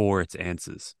for its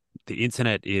answers, the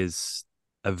internet is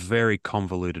a very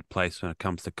convoluted place when it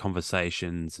comes to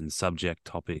conversations and subject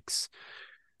topics.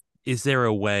 Is there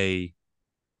a way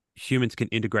humans can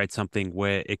integrate something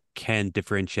where it can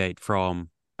differentiate from,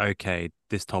 okay,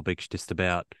 this topic's just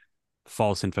about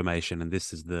false information and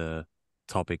this is the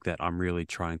topic that I'm really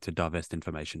trying to divest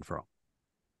information from?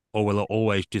 Or will it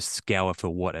always just scour for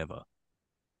whatever?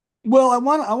 Well, I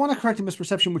want to correct a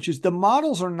misperception, which is the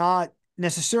models are not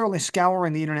necessarily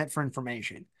scouring the internet for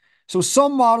information. So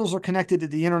some models are connected to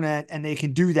the internet and they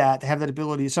can do that. They have that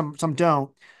ability. Some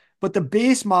don't. But the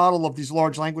base model of these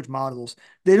large language models,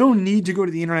 they don't need to go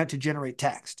to the internet to generate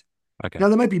text. Okay. Now,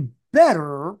 they might be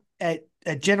better at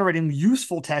generating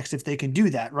useful text if they can do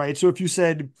that, right? So if you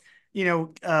said,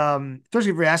 especially if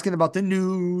you're asking about the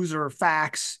news or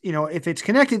facts, if it's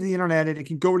connected to the internet and it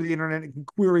can go to the internet and can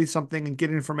query something and get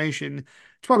information,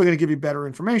 it's probably going to give you better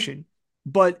information.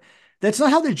 But that's not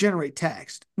how they generate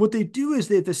text. What they do is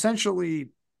they've essentially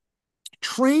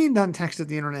trained on text of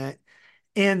the internet,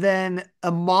 and then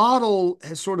a model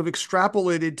has sort of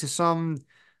extrapolated to some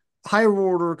higher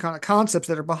order kind of concepts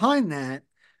that are behind that,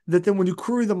 that then when you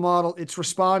query the model, it's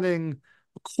responding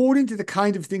according to the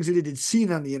kind of things that it had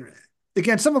seen on the internet.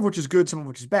 Again, some of which is good, some of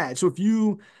which is bad. So if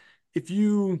you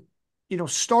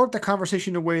start the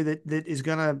conversation in a way that is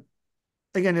gonna,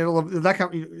 again, it'll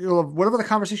have whatever the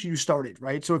conversation you started,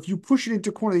 right? So if you push it into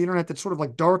a corner of the internet that's sort of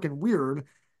like dark and weird,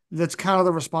 that's kind of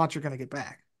the response you're gonna get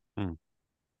back. Hmm.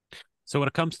 So when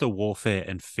it comes to warfare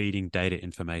and feeding data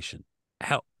information,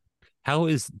 how how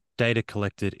is data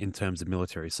collected in terms of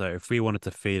military? So if we wanted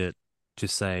to feed it,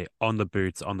 just say on the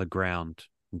boots, on the ground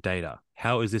data,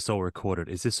 how is this all recorded?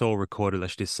 Is this all recorded?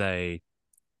 Let's just say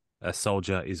a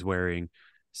soldier is wearing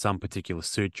some particular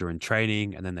suit during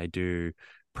training, and then they do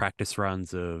practice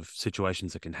runs of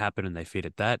situations that can happen, and they feed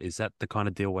it that. Is that the kind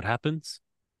of deal? What happens?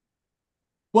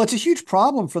 Well, it's a huge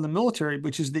problem for the military,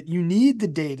 which is that you need the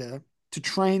data to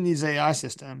train these AI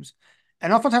systems,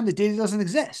 and oftentimes the data doesn't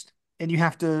exist, and you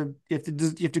have to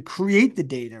create the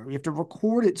data, you have to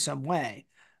record it some way,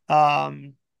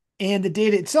 um, and the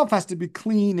data itself has to be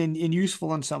clean and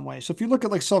useful in some way. So if you look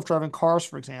at like self-driving cars,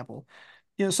 for example,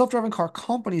 self-driving car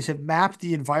companies have mapped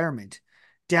the environment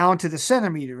down to the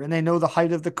centimeter, and they know the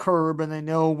height of the curb, and they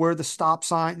know where the stop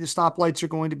lights are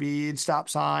going to be, and stop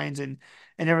signs, and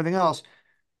everything else.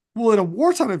 Well, in a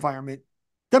wartime environment,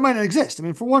 that might not exist. I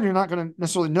mean, for one, you're not going to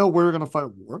necessarily know where you're going to fight a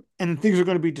war, and things are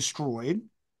going to be destroyed.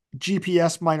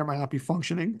 GPS might or might not be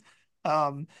functioning.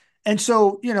 Um, and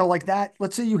so, like that,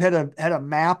 let's say you had a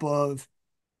map of,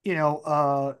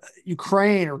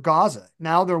 Ukraine or Gaza.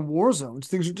 Now they're war zones,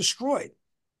 things are destroyed.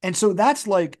 And so that's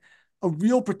like a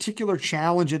real particular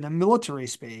challenge in the military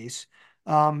space,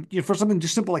 for something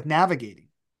just simple like navigating,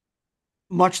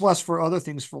 much less for other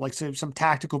things, for like say some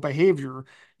tactical behavior.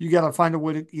 You got to find a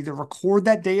way to either record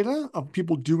that data of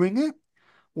people doing it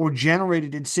or generate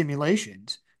it in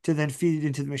simulations to then feed it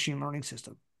into the machine learning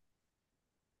system.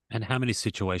 And how many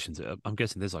situations? I'm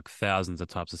guessing there's like thousands of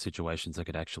types of situations that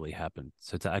could actually happen.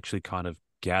 So to actually kind of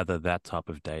gather that type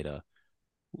of data,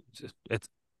 it's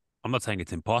I'm not saying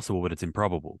it's impossible, but it's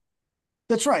improbable.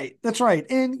 That's right. That's right.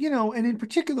 And in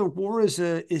particular, war is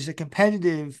a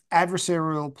competitive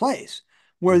adversarial place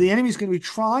where Mm. the enemy is going to be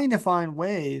trying to find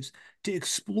ways to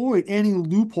exploit any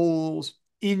loopholes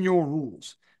in your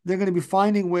rules. They're going to be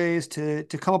finding ways to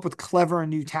come up with clever and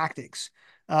new tactics.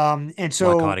 And Like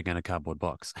so hiding in a cardboard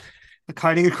box. like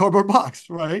hiding a cardboard box,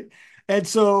 right? And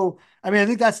so, I mean, I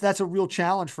think that's a real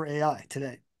challenge for AI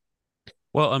today.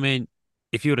 Well, I mean,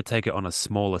 if you were to take it on a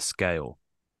smaller scale,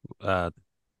 uh,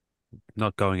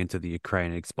 not going into the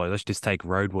Ukraine explode, let's just take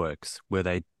roadworks where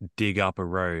they dig up a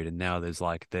road and now there's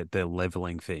like they're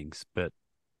leveling things, but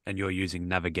and you're using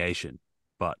navigation,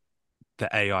 but the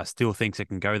AI still thinks it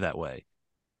can go that way,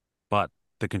 but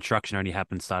the construction only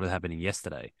started happening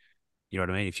yesterday. You know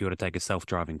what I mean? If you were to take a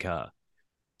self-driving car.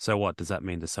 So what does that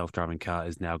mean? The self-driving car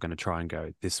is now going to try and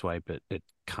go this way, but it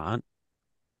can't?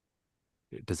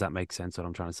 Does that make sense what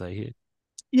I'm trying to say here?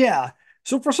 Yeah.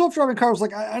 So for self-driving cars,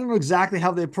 like I don't know exactly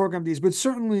how they program these, but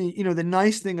certainly, the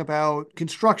nice thing about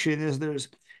construction is there's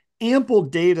ample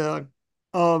data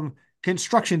of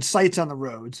construction sites on the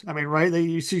roads. I mean, right?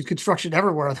 You see construction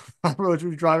everywhere on the roads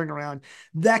when you're driving around.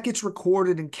 That gets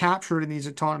recorded and captured in these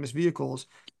autonomous vehicles.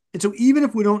 And so even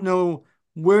if we don't know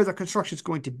where the construction is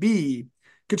going to be,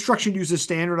 construction uses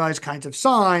standardized kinds of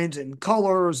signs and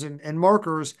colors and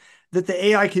markers that the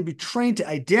AI can be trained to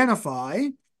identify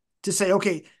to say,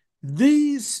 okay,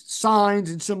 these signs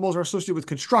and symbols are associated with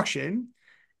construction,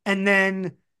 and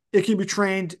then it can be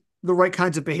trained the right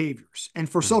kinds of behaviors. And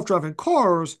for Mm, self-driving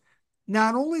cars,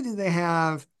 not only do they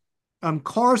have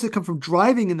cars that come from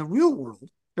driving in the real world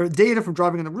or data from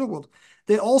driving in the real world,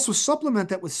 they also supplement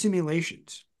that with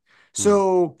simulations. mm,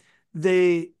 So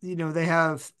they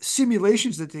have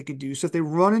simulations that they could do. So if they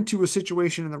run into a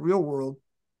situation in the real world,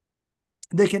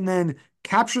 they can then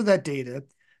capture that data.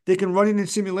 They can run it in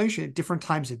simulation at different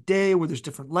times of day where there's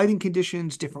different lighting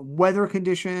conditions, different weather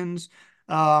conditions.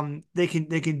 They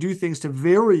can do things to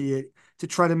vary it to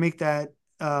try to make that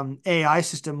AI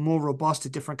system more robust to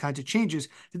different kinds of changes,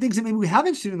 the things that maybe we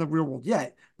haven't seen in the real world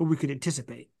yet, but we could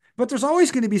anticipate. But there's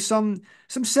always going to be some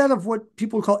set of what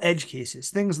people call edge cases,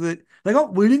 things that like, oh,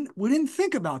 we didn't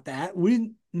think about that. We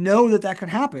didn't know that that could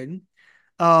happen.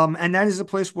 And that is a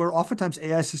place where oftentimes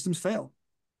AI systems fail.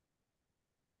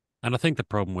 and I think the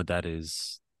problem with that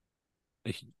is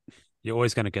you're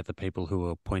always going to get the people who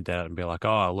will point out and be like,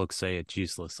 "Oh, look, see, it's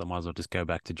useless. I might as well just go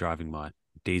back to driving my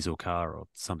diesel car or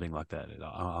something like that.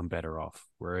 I'm better off."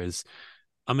 Whereas,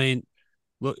 I mean,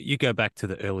 look, you go back to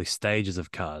the early stages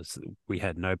of cars. We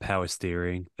had no power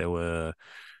steering. There were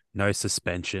no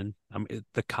suspension. I mean,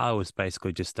 the car was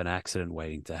basically just an accident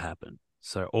waiting to happen.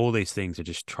 So all these things are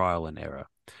just trial and error.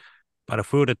 But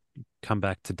if we were to come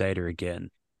back to data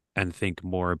again and think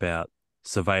more about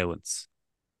surveillance,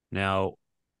 now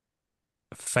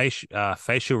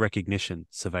facial recognition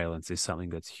surveillance is something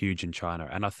that's huge in China,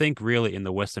 and I think really in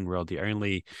the Western world, the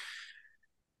only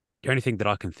thing that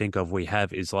I can think of we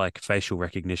have is like facial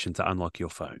recognition to unlock your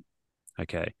phone.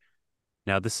 Okay,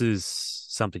 now this is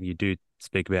something you do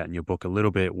speak about in your book a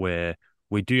little bit, where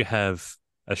we do have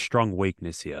a strong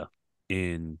weakness here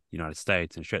in the United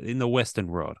States and in the Western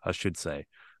world, I should say,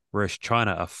 whereas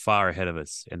China are far ahead of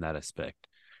us in that aspect.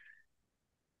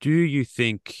 Do you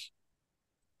think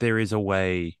there is a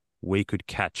way we could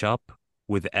catch up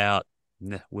without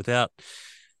without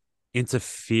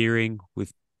interfering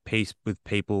with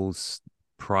people's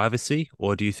privacy,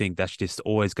 or do you think that's just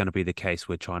always going to be the case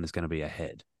where China's going to be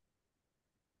ahead?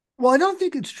 Well, I don't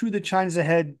think it's true that China's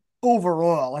ahead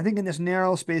overall. I think in this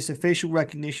narrow space of facial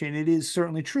recognition, it is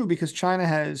certainly true because China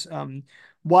has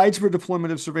widespread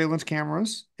deployment of surveillance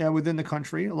cameras within the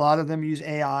country. A lot of them use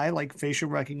AI, like facial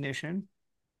recognition.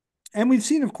 And we've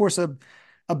seen, of course, a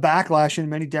backlash in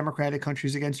many democratic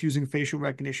countries against using facial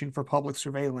recognition for public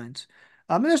surveillance.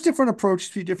 And there's different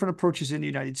approaches in the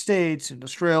United States, in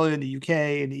Australia, in the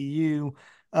UK, in the EU.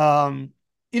 Um,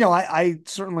 I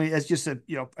certainly, as just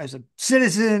as a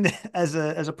citizen, as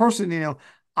a person,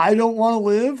 I don't want to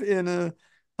live in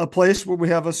a place where we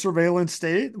have a surveillance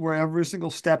state where every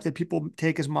single step that people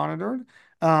take is monitored.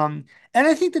 Um, and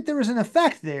I think that there is an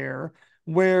effect there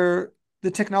where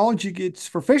the technology gets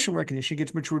for facial recognition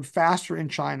gets matured faster in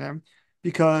China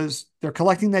because they're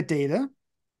collecting that data,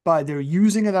 but they're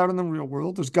using it out in the real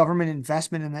world. There's government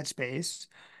investment in that space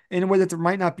in a way that there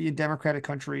might not be in democratic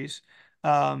countries.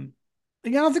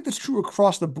 Again, I don't think that's true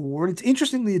across the board.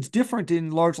 It's different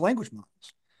in large language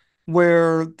models,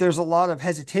 where there's a lot of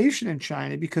hesitation in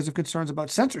China because of concerns about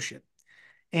censorship.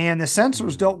 And the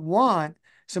censors Hmm. don't want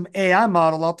some AI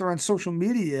model out there on social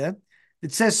media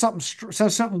that says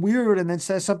something weird and then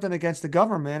says something against the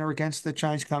government or against the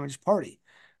Chinese Communist Party.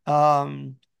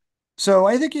 Um, so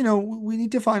I think we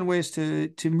need to find ways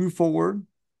to move forward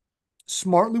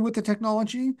smartly with the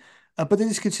technology, but that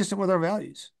is consistent with our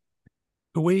values.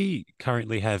 Do we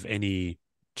currently have any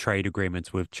trade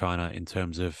agreements with China in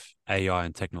terms of AI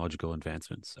and technological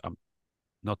advancements? I'm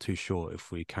not too sure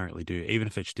if we currently do, even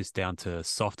if it's just down to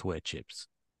software chips.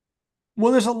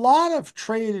 Well, there's a lot of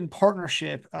trade and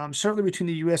partnership, certainly between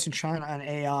the U.S. and China on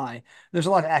AI. There's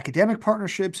a lot of academic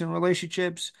partnerships and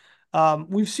relationships.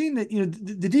 We've seen that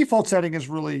the default setting is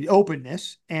really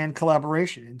openness and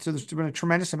collaboration, and so there's been a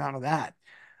tremendous amount of that.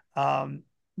 Um,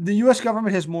 the U.S.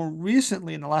 government has more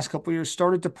recently, in the last couple of years,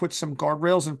 started to put some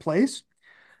guardrails in place,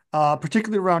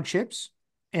 particularly around chips.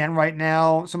 And right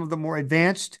now, some of the more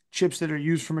advanced chips that are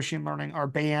used for machine learning are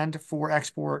banned for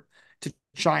export to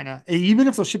China, even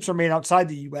if those ships are made outside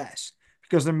the US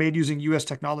because they're made using US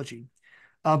technology.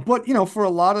 But for a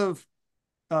lot of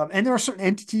and there are certain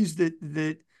entities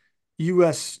that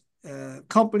US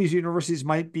companies, universities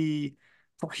might be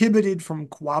prohibited from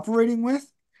cooperating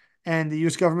with. And the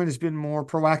US government has been more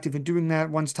proactive in doing that.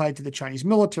 One's tied to the Chinese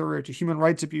military or to human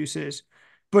rights abuses.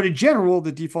 But in general,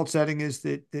 the default setting is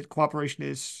that cooperation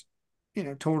is,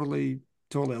 totally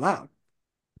allowed.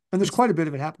 And there's quite a bit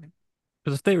of it happening.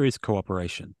 Because there is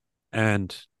cooperation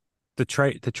and the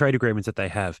trade agreements that they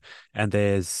have, and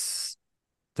there's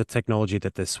the technology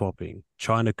that they're swapping.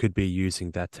 China could be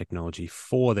using that technology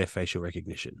for their facial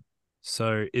recognition.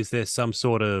 So, is there some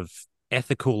sort of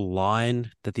ethical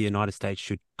line that the United States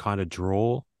should kind of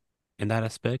draw in that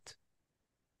aspect?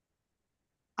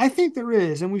 I think there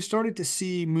is, and we've started to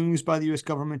see moves by the US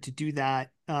government to do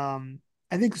that.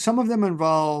 I think some of them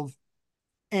involve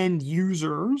end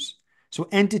users, so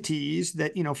entities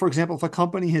that, for example, if a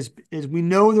company is we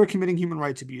know they're committing human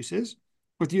rights abuses,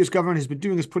 what the US government has been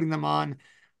doing is putting them on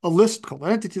a list called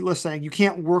an entity list saying you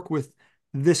can't work with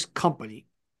this company.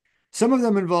 Some of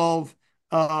them involve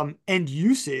end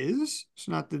uses,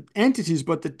 so not the entities,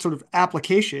 but the sort of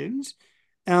applications.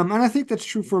 And I think that's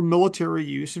true for military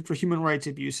use and for human rights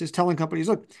abuses, telling companies,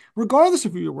 look, regardless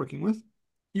of who you're working with,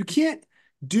 you can't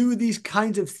do these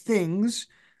kinds of things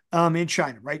in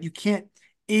China, right? You can't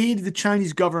aid the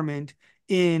Chinese government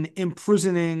in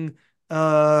imprisoning,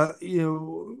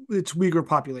 its Uyghur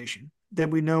population that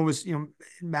we know is,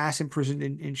 mass imprisoned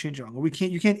in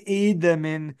Xinjiang. You can't aid them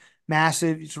in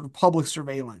massive sort of public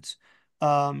surveillance.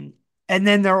 Um, and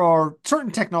then there are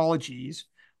certain technologies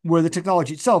where the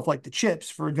technology itself, like the chips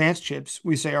for advanced chips,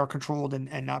 we say are controlled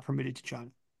and not permitted to China.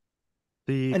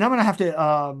 The And I'm gonna have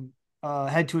to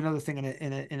head to another thing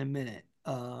in a minute.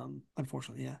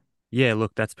 Unfortunately, yeah, Yeah,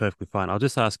 look, that's perfectly fine. I'll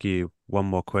just ask you one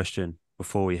more question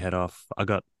before we head off. I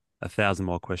got 1,000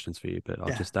 more questions for you, but I'll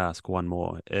yeah, just ask one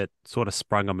more. It sort of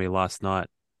sprung on me last night.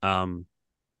 Um,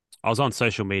 I was on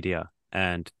social media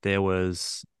and there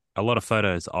was a lot of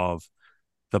photos of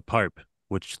the Pope,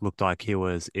 which looked like he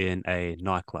was in a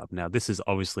nightclub. Now, this is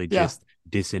obviously yeah. just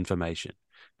disinformation,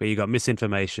 but you got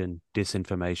misinformation,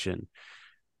 disinformation.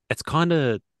 It's kind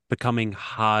of becoming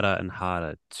harder and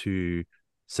harder to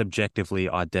subjectively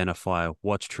identify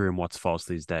what's true and what's false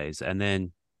these days. And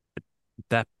then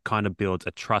that kind of builds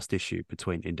a trust issue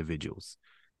between individuals.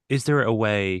 Is there a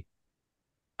way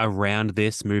around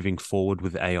this moving forward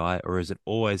with AI, or is it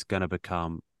always going to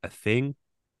become a thing,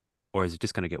 or is it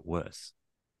just going to get worse?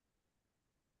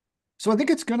 So I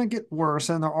think it's gonna get worse,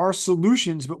 and there are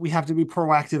solutions, but we have to be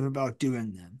proactive about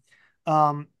doing them.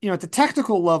 At the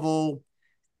technical level,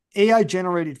 AI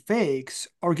generated fakes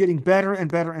are getting better and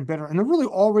better and better. And they're really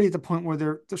already at the point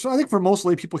where so I think for most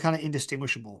lay people, kind of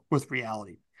indistinguishable with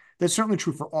reality. That's certainly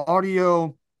true for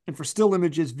audio and for still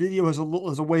images. Video has a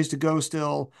ways to go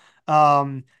still.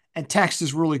 Um, and text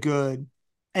is really good.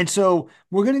 And so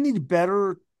we're going to need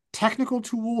better technical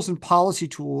tools and policy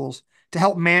tools to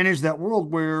help manage that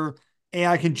world where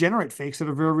AI can generate fakes that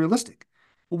are very realistic.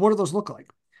 Well, what do those look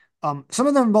like? Some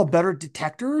of them involve better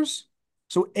detectors,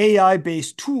 so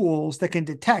AI-based tools that can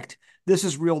detect this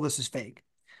is real, this is fake.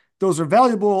 Those are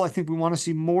valuable. I think we want to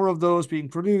see more of those being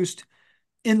produced.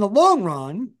 In the long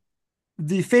run,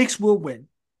 the fakes will win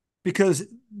because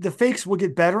the fakes will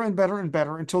get better and better and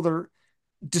better until they're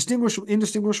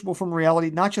indistinguishable from reality,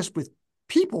 not just with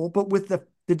people, but with the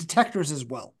detectors as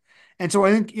well. And so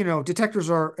I think, detectors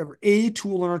are a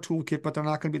tool in our toolkit, but they're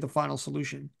not going to be the final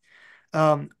solution.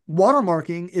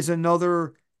 Watermarking is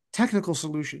another technical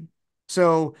solution.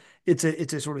 So it's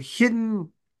a sort of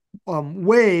hidden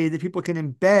way that people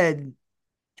can embed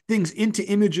things into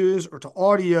images or to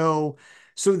audio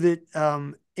so that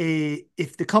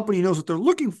if the company knows what they're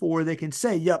looking for, they can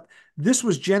say, yep, this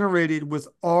was generated with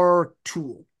our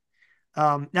tool.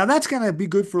 Now that's going to be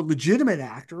good for legitimate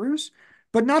actors,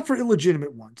 but not for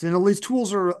illegitimate ones. And at least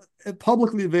tools are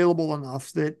publicly available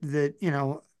enough that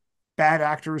bad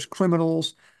actors,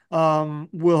 criminals,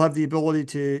 will have the ability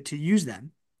to use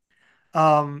them.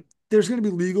 There's going to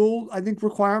be legal, I think,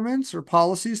 requirements or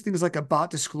policies, things like a bot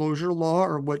disclosure law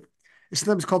or what is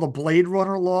sometimes called a Blade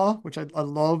Runner law, which I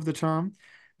love the term.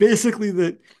 Basically,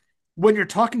 that when you're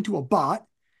talking to a bot,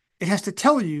 it has to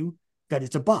tell you that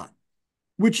it's a bot,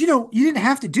 which you didn't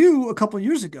have to do a couple of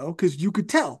years ago because you could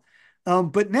tell.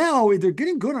 But now they're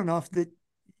getting good enough that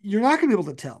you're not going to be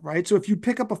able to tell, right? So if you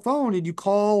pick up a phone and you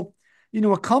call,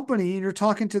 a company and you're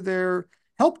talking to their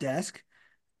help desk,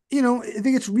 I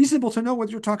think it's reasonable to know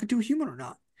whether you're talking to a human or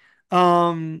not.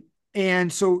 Um,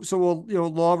 and so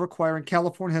law requiring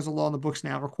California has a law in the books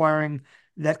now requiring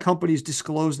that companies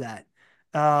disclose that.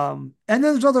 And then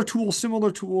there's other tools,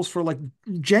 similar tools for like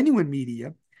genuine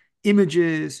media,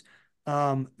 images,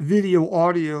 video,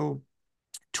 audio,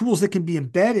 tools that can be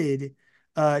embedded,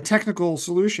 technical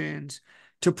solutions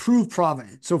to prove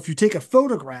provenance. So if you take a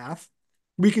photograph,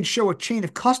 we can show a chain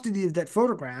of custody of that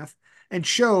photograph and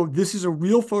show this is a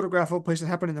real photograph of a place that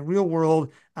happened in the real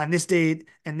world on this date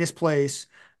and this place,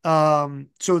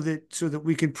 so that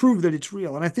we can prove that it's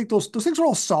real. And I think those things are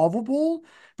all solvable,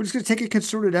 but it's going to take a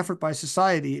concerted effort by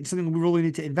society. It's something we really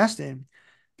need to invest in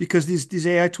because these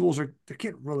AI tools they're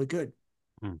getting really good.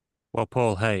 Mm. Well,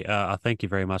 Paul, hey, I thank you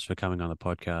very much for coming on the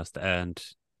podcast. And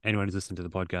anyone who's listening to the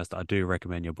podcast, I do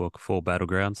recommend your book, Four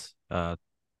Battlegrounds. I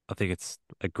think it's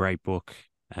a great book,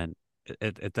 and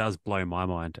it does blow my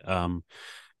mind.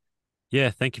 Yeah,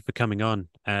 thank you for coming on.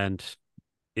 And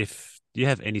if you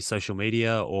have any social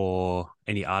media or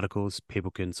any articles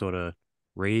people can sort of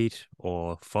read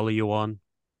or follow you on,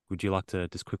 would you like to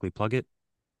just quickly plug it?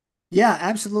 Yeah,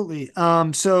 absolutely.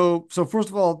 So first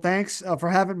of all, thanks for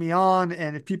having me on.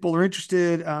 And if people are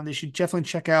interested, they should definitely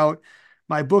check out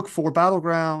my book, For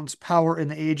Battlegrounds: Power in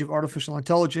the Age of Artificial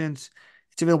Intelligence.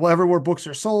 It's available everywhere books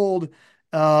are sold,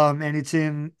 and it's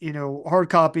in hard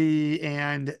copy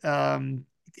and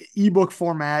ebook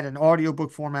format and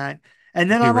audiobook format. And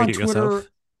Did then you I'm read on it Twitter.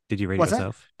 yourself? Did you read it What's that?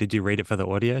 yourself? Did you read it for the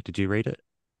audio? Did you read it?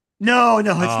 No,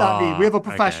 no, it's not me. We Ah, have a okay.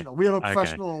 professional. We have a Okay.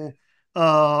 professional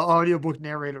audiobook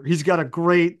narrator. He's got a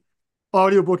great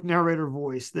audiobook narrator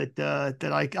voice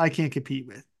that I can't compete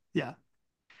with. Yeah.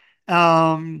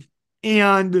 Um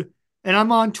and and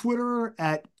I'm on Twitter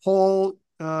at Paul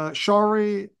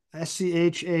Scharre,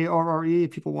 Scharre,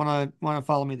 if people wanna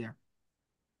follow me there.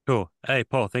 Cool. Hey,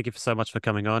 Paul, thank you so much for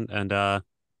coming on. And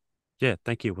yeah,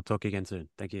 thank you. We'll talk again soon.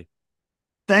 Thank you.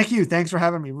 Thank you. Thanks for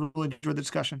having me. Really enjoyed the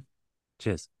discussion.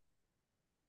 Cheers.